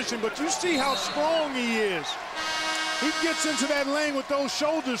been finishing, but you see how strong he is. He gets into that lane with those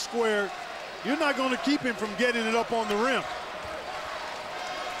shoulders squared. You're not going to keep him from getting it up on the rim.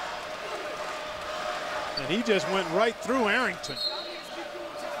 And he just went right through Arrington.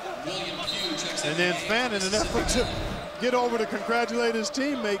 And then Fant, in an effort to get over to congratulate his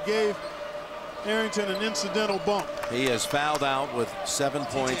teammate, gave Arrington an incidental bump. He has fouled out with 7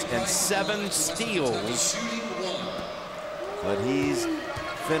 points and 7 steals. But he's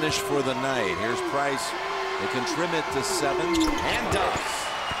finished for the night. Here's Price. They can trim it to 7 and does.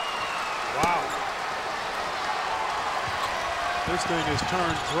 Wow. This thing has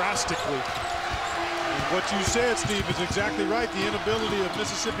turned drastically. And what you said, Steve, is exactly right. The inability of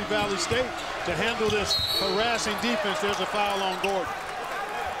Mississippi Valley State to handle this harassing defense. There's a foul on Gordon.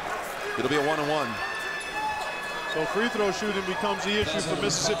 It'll be a 1-on-1. So free throw shooting becomes the issue for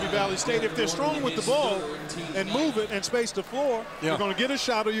Mississippi Valley State. If they're strong with the ball and move it and space the floor, you're going to get a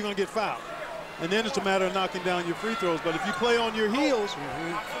shot or you're going to get fouled. And then it's a matter of knocking down your free throws. But if you play on your heels,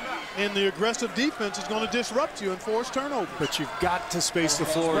 and the aggressive defense is going to disrupt you and force turnover. But you've got to space the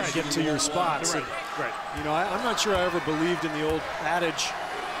floor and get to your spots. Right. You know, I'm not sure I ever believed in the old adage,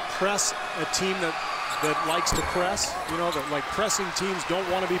 press a team that likes to press. You know, that like pressing teams don't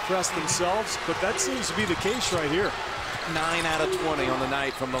want to be pressed themselves. But that seems to be the case right here. 9 out of 20 on the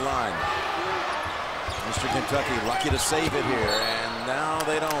night from the line. Mr. Kentucky lucky to save it here, and now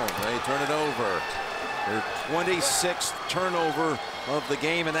they don't. They turn it over. Their 26th turnover of the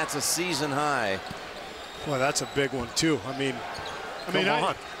game, and that's a season high. Well, that's a big one too. I mean,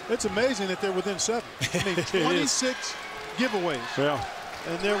 it's amazing that they're within 7. I mean, 26 giveaways. Yeah.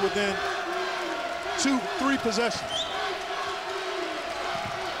 And they're within 2-3 possessions.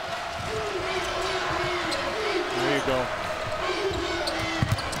 There you go.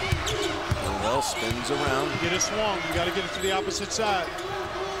 Well, spins around. Get it swung. You got to get it to the opposite side.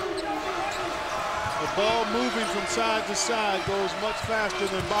 The ball moving from side to side goes much faster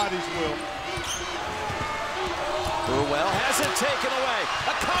than bodies will. Burwell has it taken away.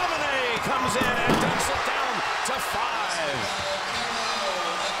 Akamene comes in and dumps it down to 5.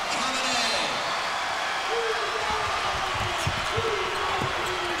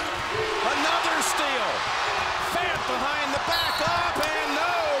 Another steal. Fant behind the back up, and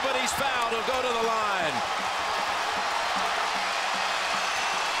no, but he's fouled. He'll go to the line.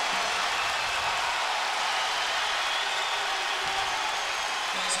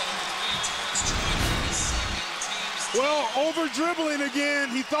 Well, over dribbling again.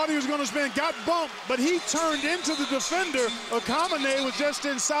 He thought he was going to spin, got bumped, but he turned into the defender. Akamene was just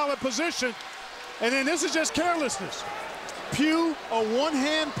in solid position. And then this is just carelessness. Pugh, a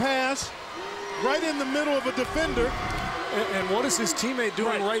one-hand pass right in the middle of a defender. And what is his teammate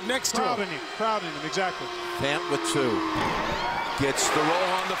doing right next to him? Crowding him, exactly. Fant with 2. Gets the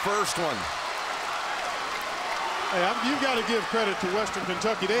roll on the first one. Hey, you've got to give credit to Western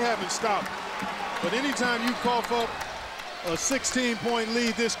Kentucky. They haven't stopped. But anytime you cough up a 16-point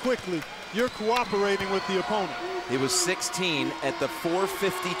lead this quickly, you're cooperating with the opponent. He was 16 at the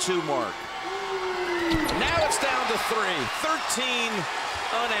 4:52 mark. Now it's down to 3. 13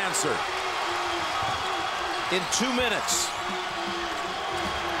 unanswered. In 2 minutes.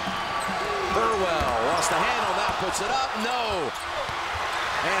 Burwell lost the handle, now puts it up. No.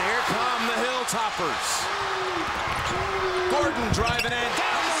 And here come the Hilltoppers. Gordon driving in.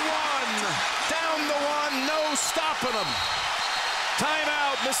 Down the 1. Down the 1. No stopping them.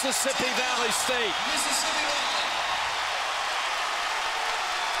 Timeout, Mississippi Valley State.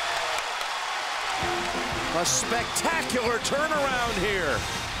 A spectacular turnaround here.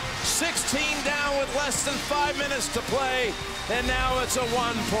 16 down with less than 5 minutes to play, and now it's a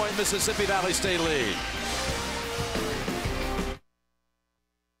 1-point Mississippi Valley State lead.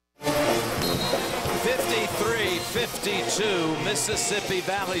 (53-52) Mississippi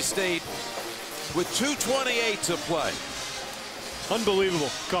Valley State with 2:28 to play.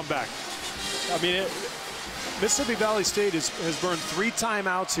 Unbelievable comeback. I mean, Mississippi Valley State has burned 3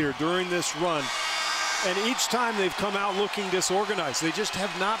 timeouts here during this run. And each time they've come out looking disorganized. They just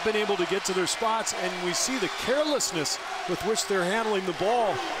have not been able to get to their spots, and we see the carelessness with which they're handling the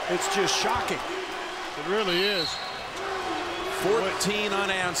ball. It's just shocking. It really is. 14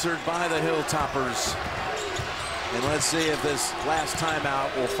 unanswered by the Hilltoppers. And let's see if this last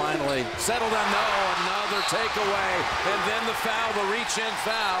timeout will finally settle down. No, another takeaway. And then the foul, the reach-in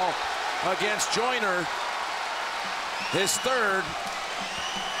foul against Joyner. His 3rd.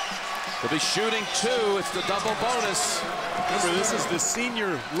 They'll be shooting 2. It's the double bonus. Remember, this is the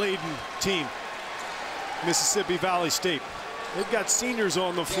senior-laden team, Mississippi Valley State. They've got seniors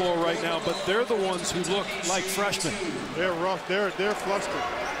on the floor right now, but they're the ones who look like freshmen. They're rough. They're flustered,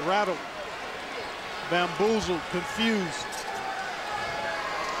 rattled, bamboozled, confused.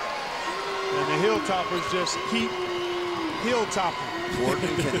 And the Hilltoppers just keep hilltopping.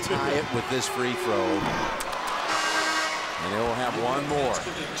 Gordon can tie it with this free throw. And he'll have one more.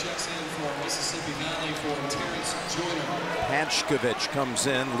 Panchkovich comes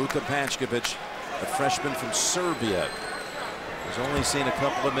in. Luka Panchkovich a freshman from Serbia. He's only seen a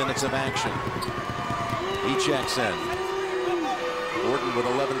couple of minutes of action. He checks in. Gordon with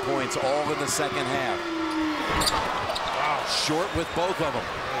 11 points, all in the second half. Wow, short with both of them.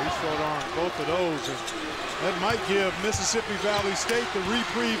 Yeah, he's short on both of those. And that might give Mississippi Valley State the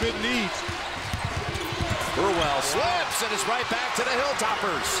reprieve it needs. Burwell slips and is right back to the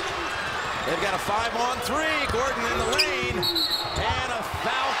Hilltoppers. They've got a 5-on-3. Gordon in the lane. And a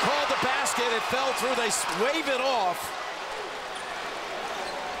foul called the basket. It fell through. They wave it off.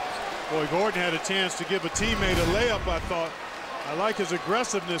 Boy, Gordon had a chance to give a teammate a layup, I thought. I like his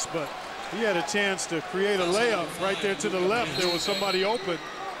aggressiveness, but he had a chance to create a layup right there to the left. There was somebody open.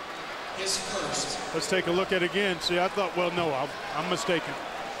 Let's take a look at it again. See, I thought, well, no, I'm mistaken.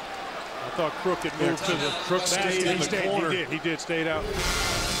 I thought Crook had moved to the Crook stayed in the corner. He did stayed out.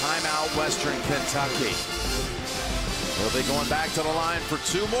 Timeout, Western Kentucky. They'll be going back to the line for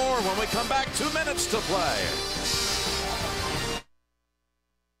 2 more when we come back. 2 minutes to play.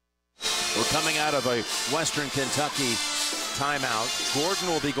 We're coming out of a Western Kentucky timeout. Gordon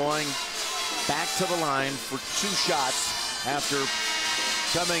will be going back to the line for 2 shots after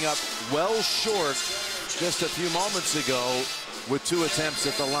coming up well short just a few moments ago with 2 attempts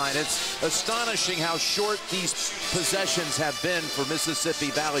at the line. It's astonishing how short these possessions have been for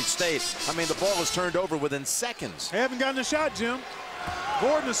Mississippi Valley State. I mean, the ball was turned over within seconds. They haven't gotten a shot, Jim.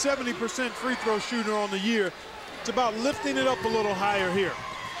 Gordon is 70% free throw shooter on the year. It's about lifting it up a little higher here.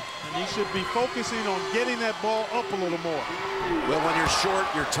 And he should be focusing on getting that ball up a little more. Well, when you're short,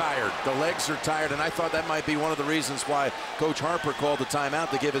 you're tired. The legs are tired, and I thought that might be one of the reasons why Coach Harper called the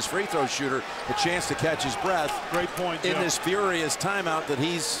timeout, to give his free throw shooter a chance to catch his breath. Great point, in Joe. this furious timeout that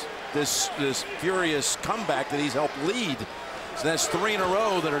he's this furious comeback that he's helped lead. So that's 3 in a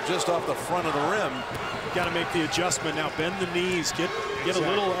row that are just off the front of the rim. Got to make the adjustment now. Bend the knees. Get a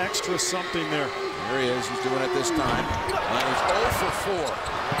little extra something there. There he is. He's doing it this time. And he's 0 for 4.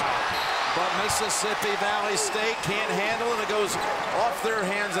 But Mississippi Valley State can't handle it. It goes off their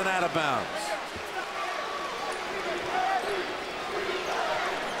hands and out of bounds.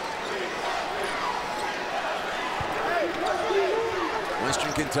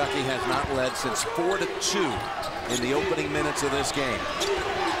 Western Kentucky has not led since 4-2 in the opening minutes of this game.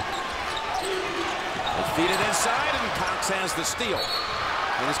 They feed it inside, and Cox has the steal.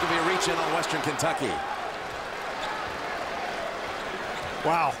 And it's going to be a reach-in on Western Kentucky.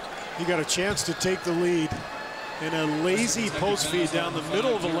 Wow. He got a chance to take the lead in a lazy post feed down the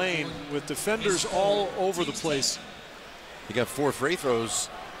middle of the lane with defenders all over the place. He got 4 free throws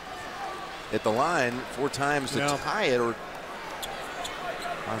at the line, 4 times to tie it or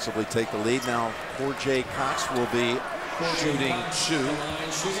possibly take the lead. Now, poor Jay Cox will be shooting 2.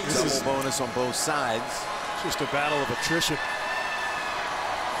 Double bonus on both sides. Just a battle of attrition.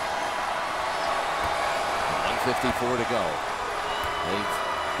 1:54 to go. They've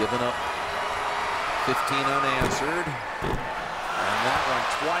given up 15 unanswered. And that one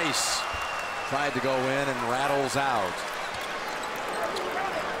twice tried to go in and rattles out.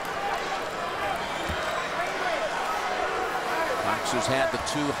 Cox has had the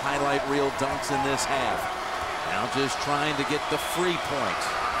 2 highlight reel dunks in this half. Now just trying to get the free point.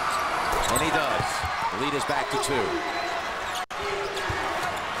 And he does. The lead is back to 2.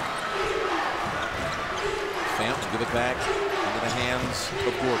 Famp will give it back into the hands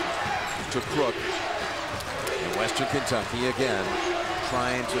of Gordon to Crook. And Western Kentucky again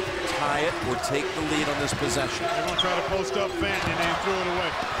trying to tie it or take the lead on this possession. They're going to try to post up Fenton, and they threw it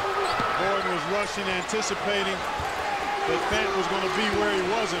away. Gordon was rushing, anticipating that Fenton was going to be where he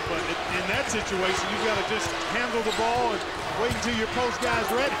wasn't. But in that situation, you've got to just handle the ball and wait until your post guy's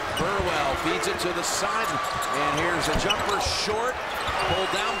ready. Burwell feeds it to the side. And here's a jumper short, pulled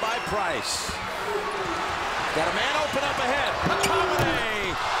down by Price. Got a man open up ahead.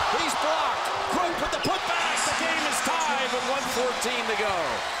 McCowney. He's blocked. Crook with the putback. The game is tied with 1:14 to go.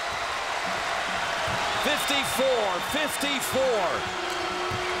 54-54.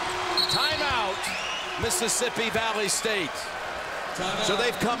 Timeout, Mississippi Valley State. So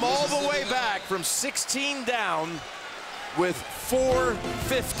they've come all the way back from 16 down with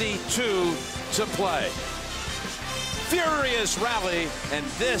 4:52 to play. Furious rally, and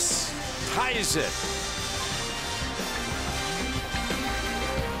this ties it.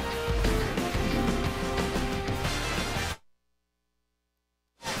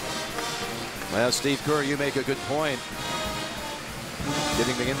 Well, Steve Kerr, you make a good point.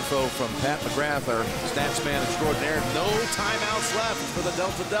 Getting the info from Pat McGrath, our stats man extraordinaire. No timeouts left for the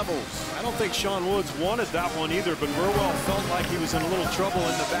Delta Devils. I don't think Sean Woods wanted that one either, but Burwell felt like he was in a little trouble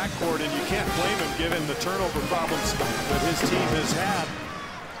in the backcourt, and you can't blame him given the turnover problems that his team has had.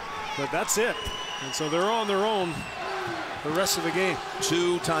 But that's it. And so they're on their own the rest of the game.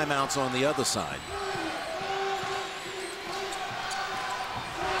 2 timeouts on the other side.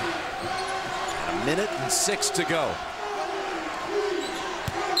 And 1:06 to go.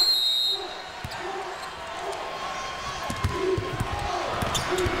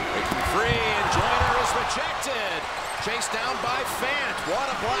 Breaking free, and Joyner is rejected. Chased down by Fant. What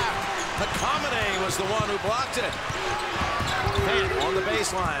a block. McCominay was the one who blocked it. Fant on the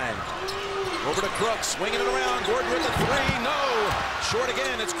baseline. Over to Crook, swinging it around. Gordon with the 3, no. Short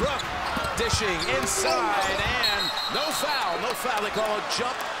again, it's Crook. Dishing inside, and no foul. No foul, they call it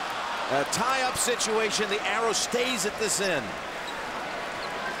jump. A tie-up situation, the arrow stays at this end.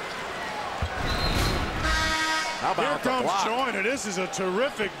 How about Here the comes block? Joyner. This is a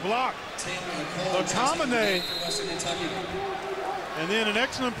terrific block. McCominay. And then an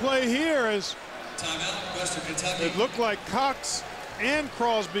excellent play here as it looked like Cox and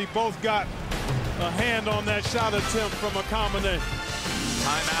Crosby both got a hand on that shot attempt from McCominay.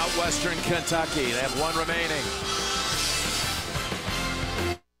 Timeout, Western Kentucky. They have 1 remaining.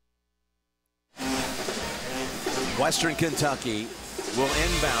 Western Kentucky will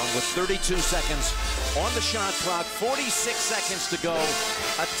inbound with 32 seconds on the shot clock, 46 seconds to go.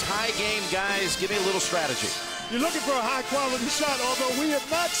 A tie game, guys. Give me a little strategy. You're looking for a high-quality shot, although we have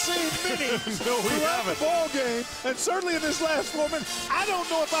not seen many throughout the ball game, and certainly in this last 4 minutes. I don't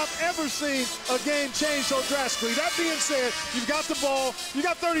know if I've ever seen a game change so drastically. That being said, you've got the ball, you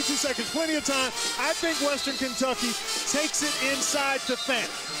got 32 seconds, plenty of time. I think Western Kentucky takes it inside to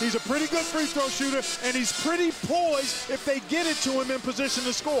Fant. He's a pretty good free throw shooter, and he's pretty poised if they get it to him in position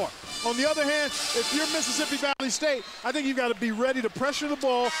to score. On the other hand, if you're Mississippi Valley State, I think you've got to be ready to pressure the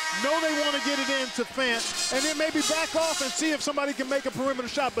ball, know they want to get it into Fant, and then maybe back off and see if somebody can make a perimeter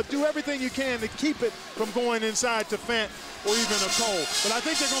shot, but do everything you can to keep it from going inside to Fant or even a Cole. But I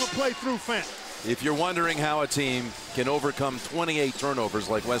think they're going to play through Fant. If you're wondering how a team can overcome 28 turnovers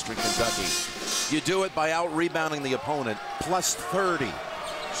like Western Kentucky, you do it by out-rebounding the opponent, plus 30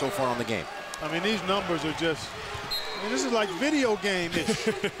 so far on the game. I mean, these numbers are just, I mean, this is like video game-ish,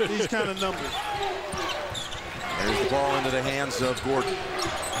 these kind of numbers. There's the ball into the hands of Gordon.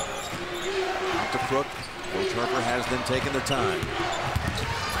 Out to Crook. Coach Harper has them taking their time.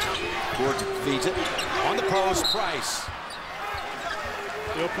 Gordon feeds it. On the post, Price.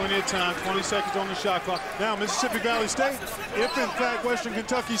 Still plenty of time, 20 seconds on the shot clock. Now, Mississippi Valley State, if in fact Western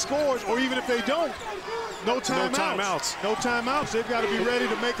Kentucky scores, or even if they don't, no timeouts. No timeouts. They've got to be ready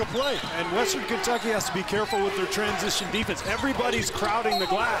to make a play. And Western Kentucky has to be careful with their transition defense. Everybody's crowding the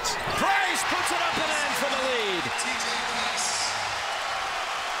glass. Price puts it up and in for the lead.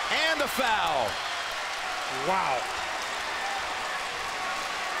 And a foul. Wow.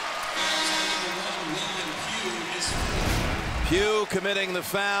 Pugh committing the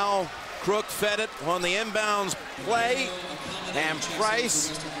foul. Crook fed it on the inbounds play. And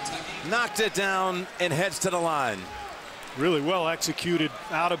Price knocked it down and heads to the line. Really well executed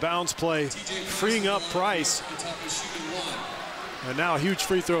out-of-bounds play, freeing up Price. And now a huge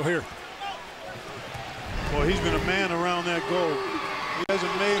free throw here. Boy, he's been a man around that goal. He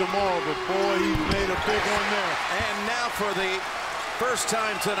hasn't made them all, but boy, he made a big one there. And now for the first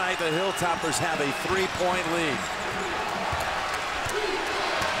time tonight, the Hilltoppers have a 3-point lead.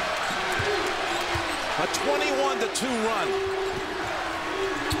 A 21-2 run.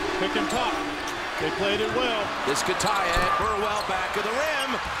 Pick and pop. They played it well. This could tie it. Burwell back to the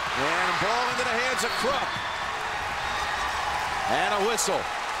rim. And ball into the hands of Crook. And a whistle.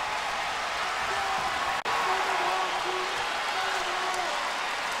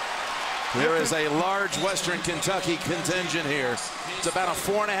 There is a large Western Kentucky contingent here. It's about a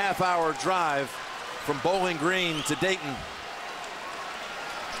 4.5-hour drive from Bowling Green to Dayton.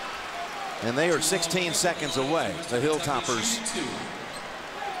 And they are 16 seconds away, the Hilltoppers,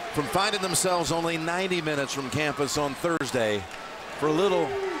 from finding themselves only 90 minutes from campus on Thursday for a little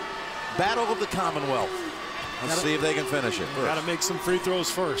battle of the Commonwealth. Let's see if they can finish it. Got to make some free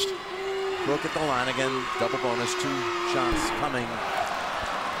throws first. Look at the line again. Double bonus, 2 shots coming.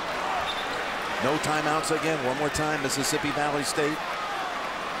 No timeouts again. One more time, Mississippi Valley State.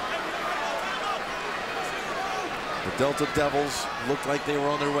 The Delta Devils looked like they were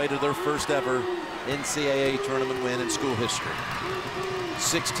on their way to their first ever NCAA tournament win in school history.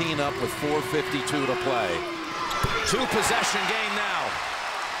 16 up with 4:52 to play. 2-possession game now.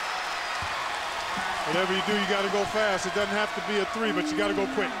 Whatever you do, you got to go fast. It doesn't have to be a 3, but you got to go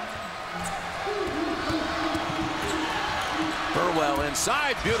quick. Burwell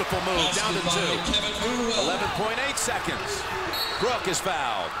inside. Beautiful move. Down to 2. 11.8 seconds. Crook is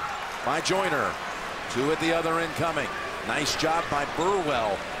fouled by Joyner. 2 at the other end coming. Nice job by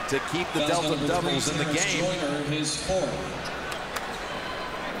Burwell to keep the Delta Devils in the game. Joyner, his fourth.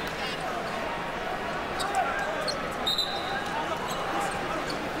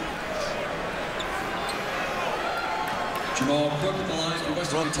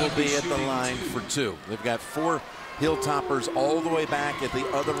 Crump will be at the line for 2. They've got 4 Hilltoppers all the way back at the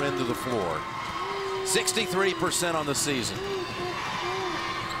other end of the floor. 63% on the season.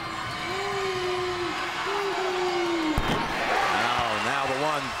 Now the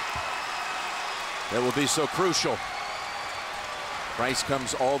one that will be so crucial. Price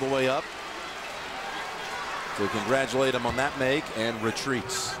comes all the way up to congratulate him on that make and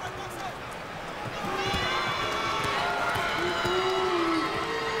retreats.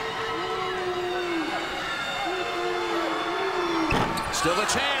 Still a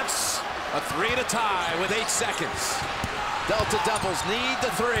chance. A 3 to tie with 8 seconds. Delta Devils need the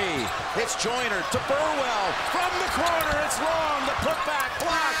 3. It's Joyner to Burwell from the corner. It's long. The putback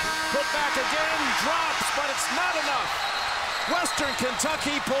block. Putback again. Drops, but it's not enough. Western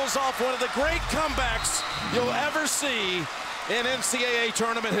Kentucky pulls off one of the great comebacks you'll ever see in NCAA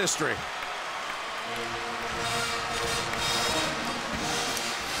tournament history.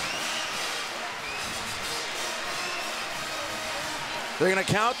 They're going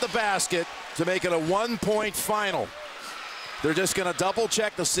to count the basket to make it a 1-point final. They're just going to double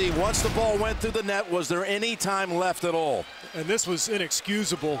check to see once the ball went through the net, was there any time left at all? And this was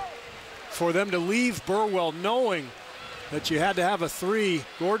inexcusable for them to leave Burwell knowing that you had to have a 3.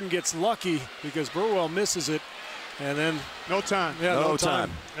 Gordon gets lucky because Burwell misses it, and then no time. Yeah, no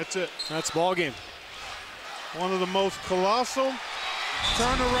time. That's it. That's ball game. One of the most colossal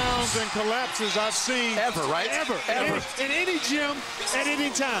turnarounds and collapses I've seen ever, right? Ever. In any gym at any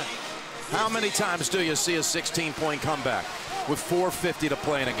time. How many times do you see a 16-point comeback with 4:50 to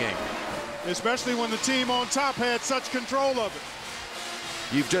play in a game? Especially when the team on top had such control of it.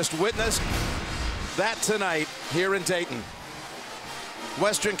 You've just witnessed that tonight here in Dayton.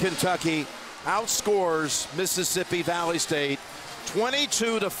 Western Kentucky outscores Mississippi Valley State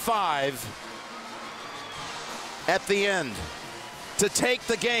 22-5 at the end to take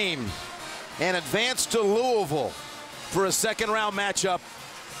the game and advance to Louisville for a second-round matchup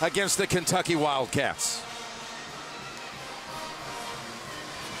against the Kentucky Wildcats.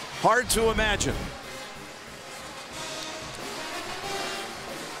 Hard to imagine.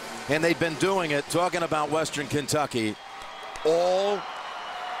 And they've been doing it, talking about Western Kentucky, all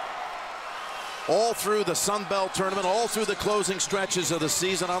through the Sun Belt tournament, all through the closing stretches of the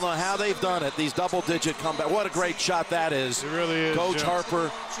season. I don't know how they've done it, these double-digit comebacks. What a great shot that is. It really is. Coach Jim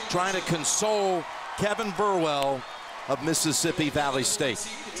Harper trying to console Kevin Burwell of Mississippi Valley State.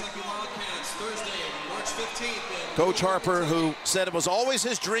 Coach Harper, who said it was always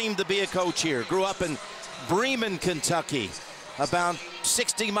his dream to be a coach here, grew up in Bremen, Kentucky, about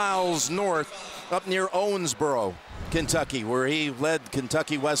 60 miles north, up near Owensboro, Kentucky, where he led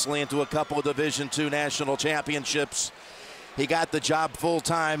Kentucky Wesleyan to a couple of Division II national championships. He got the job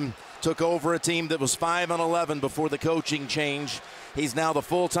full-time, took over a team that was 5-11 before the coaching change. He's now the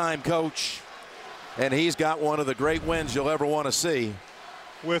full-time coach, and he's got one of the great wins you'll ever want to see.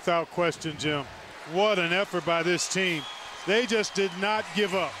 Without question, Jim. What an effort by this team. They just did not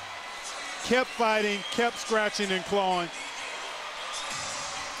give up. Kept fighting, kept scratching and clawing.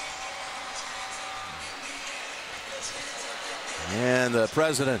 And the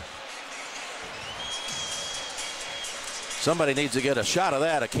president. Somebody needs to get a shot of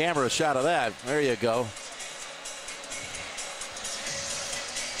that, a camera shot of that. There you go.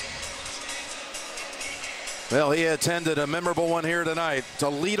 Well, he attended a memorable one here tonight to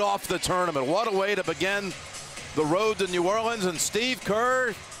lead off the tournament. What a way to begin the road to New Orleans. And Steve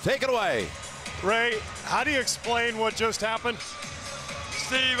Kerr, take it away. Ray, how do you explain what just happened?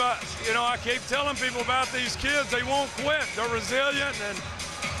 Steve, I keep telling people about these kids. They won't quit. They're resilient, and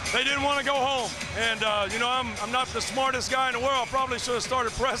they didn't want to go home. And, I'm not the smartest guy in the world. Probably should have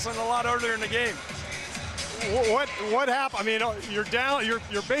started pressing a lot earlier in the game. What happened? I mean, you're down.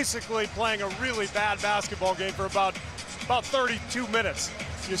 You're basically playing a really bad basketball game for about 32 minutes.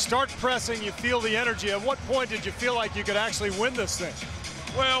 You start pressing, you feel the energy. At what point did you feel like you could actually win this thing?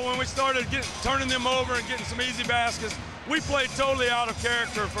 Well, when we started turning them over and getting some easy baskets, we played totally out of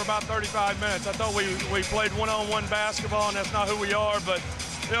character for about 35 minutes. I thought we played one-on-one basketball, and that's not who we are. But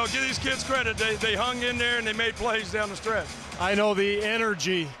give these kids credit. They hung in there and they made plays down the stretch. I know the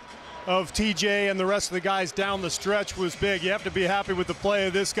energy of TJ and the rest of the guys down the stretch was big. You have to be happy with the play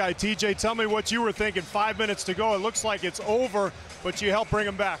of this guy. TJ, tell me what you were thinking. 5 minutes to go. It looks like it's over, but you helped bring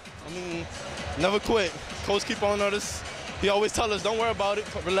him back. I mean, never quit. Coach keep on notice. He always tell us, don't worry about it,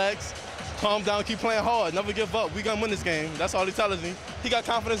 relax, calm down, keep playing hard, never give up. We gonna win this game. That's all he tells me. he got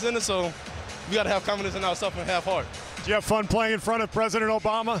confidence in it, so we got to have confidence in ourselves and have heart. Did you have fun playing in front of President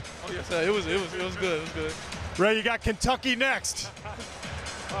Obama? Oh, yes, sir. It was good. It was good. Ray, you got Kentucky next.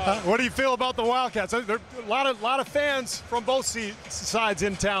 What do you feel about the Wildcats? There are a lot of fans from both sides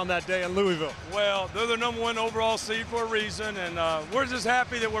in town that day in Louisville. Well, they're the #1 overall seed for a reason, and we're just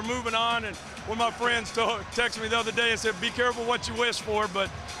happy that we're moving on. And one of my friends texted me the other day and said, be careful what you wish for, but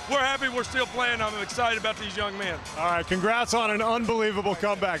we're happy we're still playing. I'm excited about these young men. All right, congrats on an unbelievable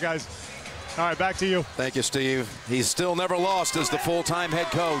comeback, guys. All right, back to you. Thank you, Steve. He's still never lost as the full-time head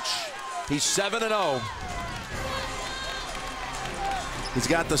coach. He's 7-0. He's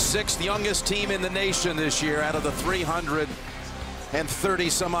got the 6th youngest team in the nation this year out of the 330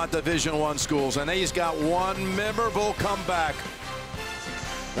 some odd Division I schools. And he's got one memorable comeback.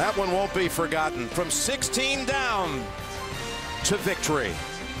 That one won't be forgotten. From 16 down to victory.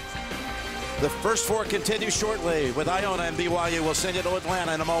 The first 4 continue shortly with Iona and BYU. We'll send you to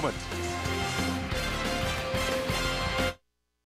Atlanta in a moment.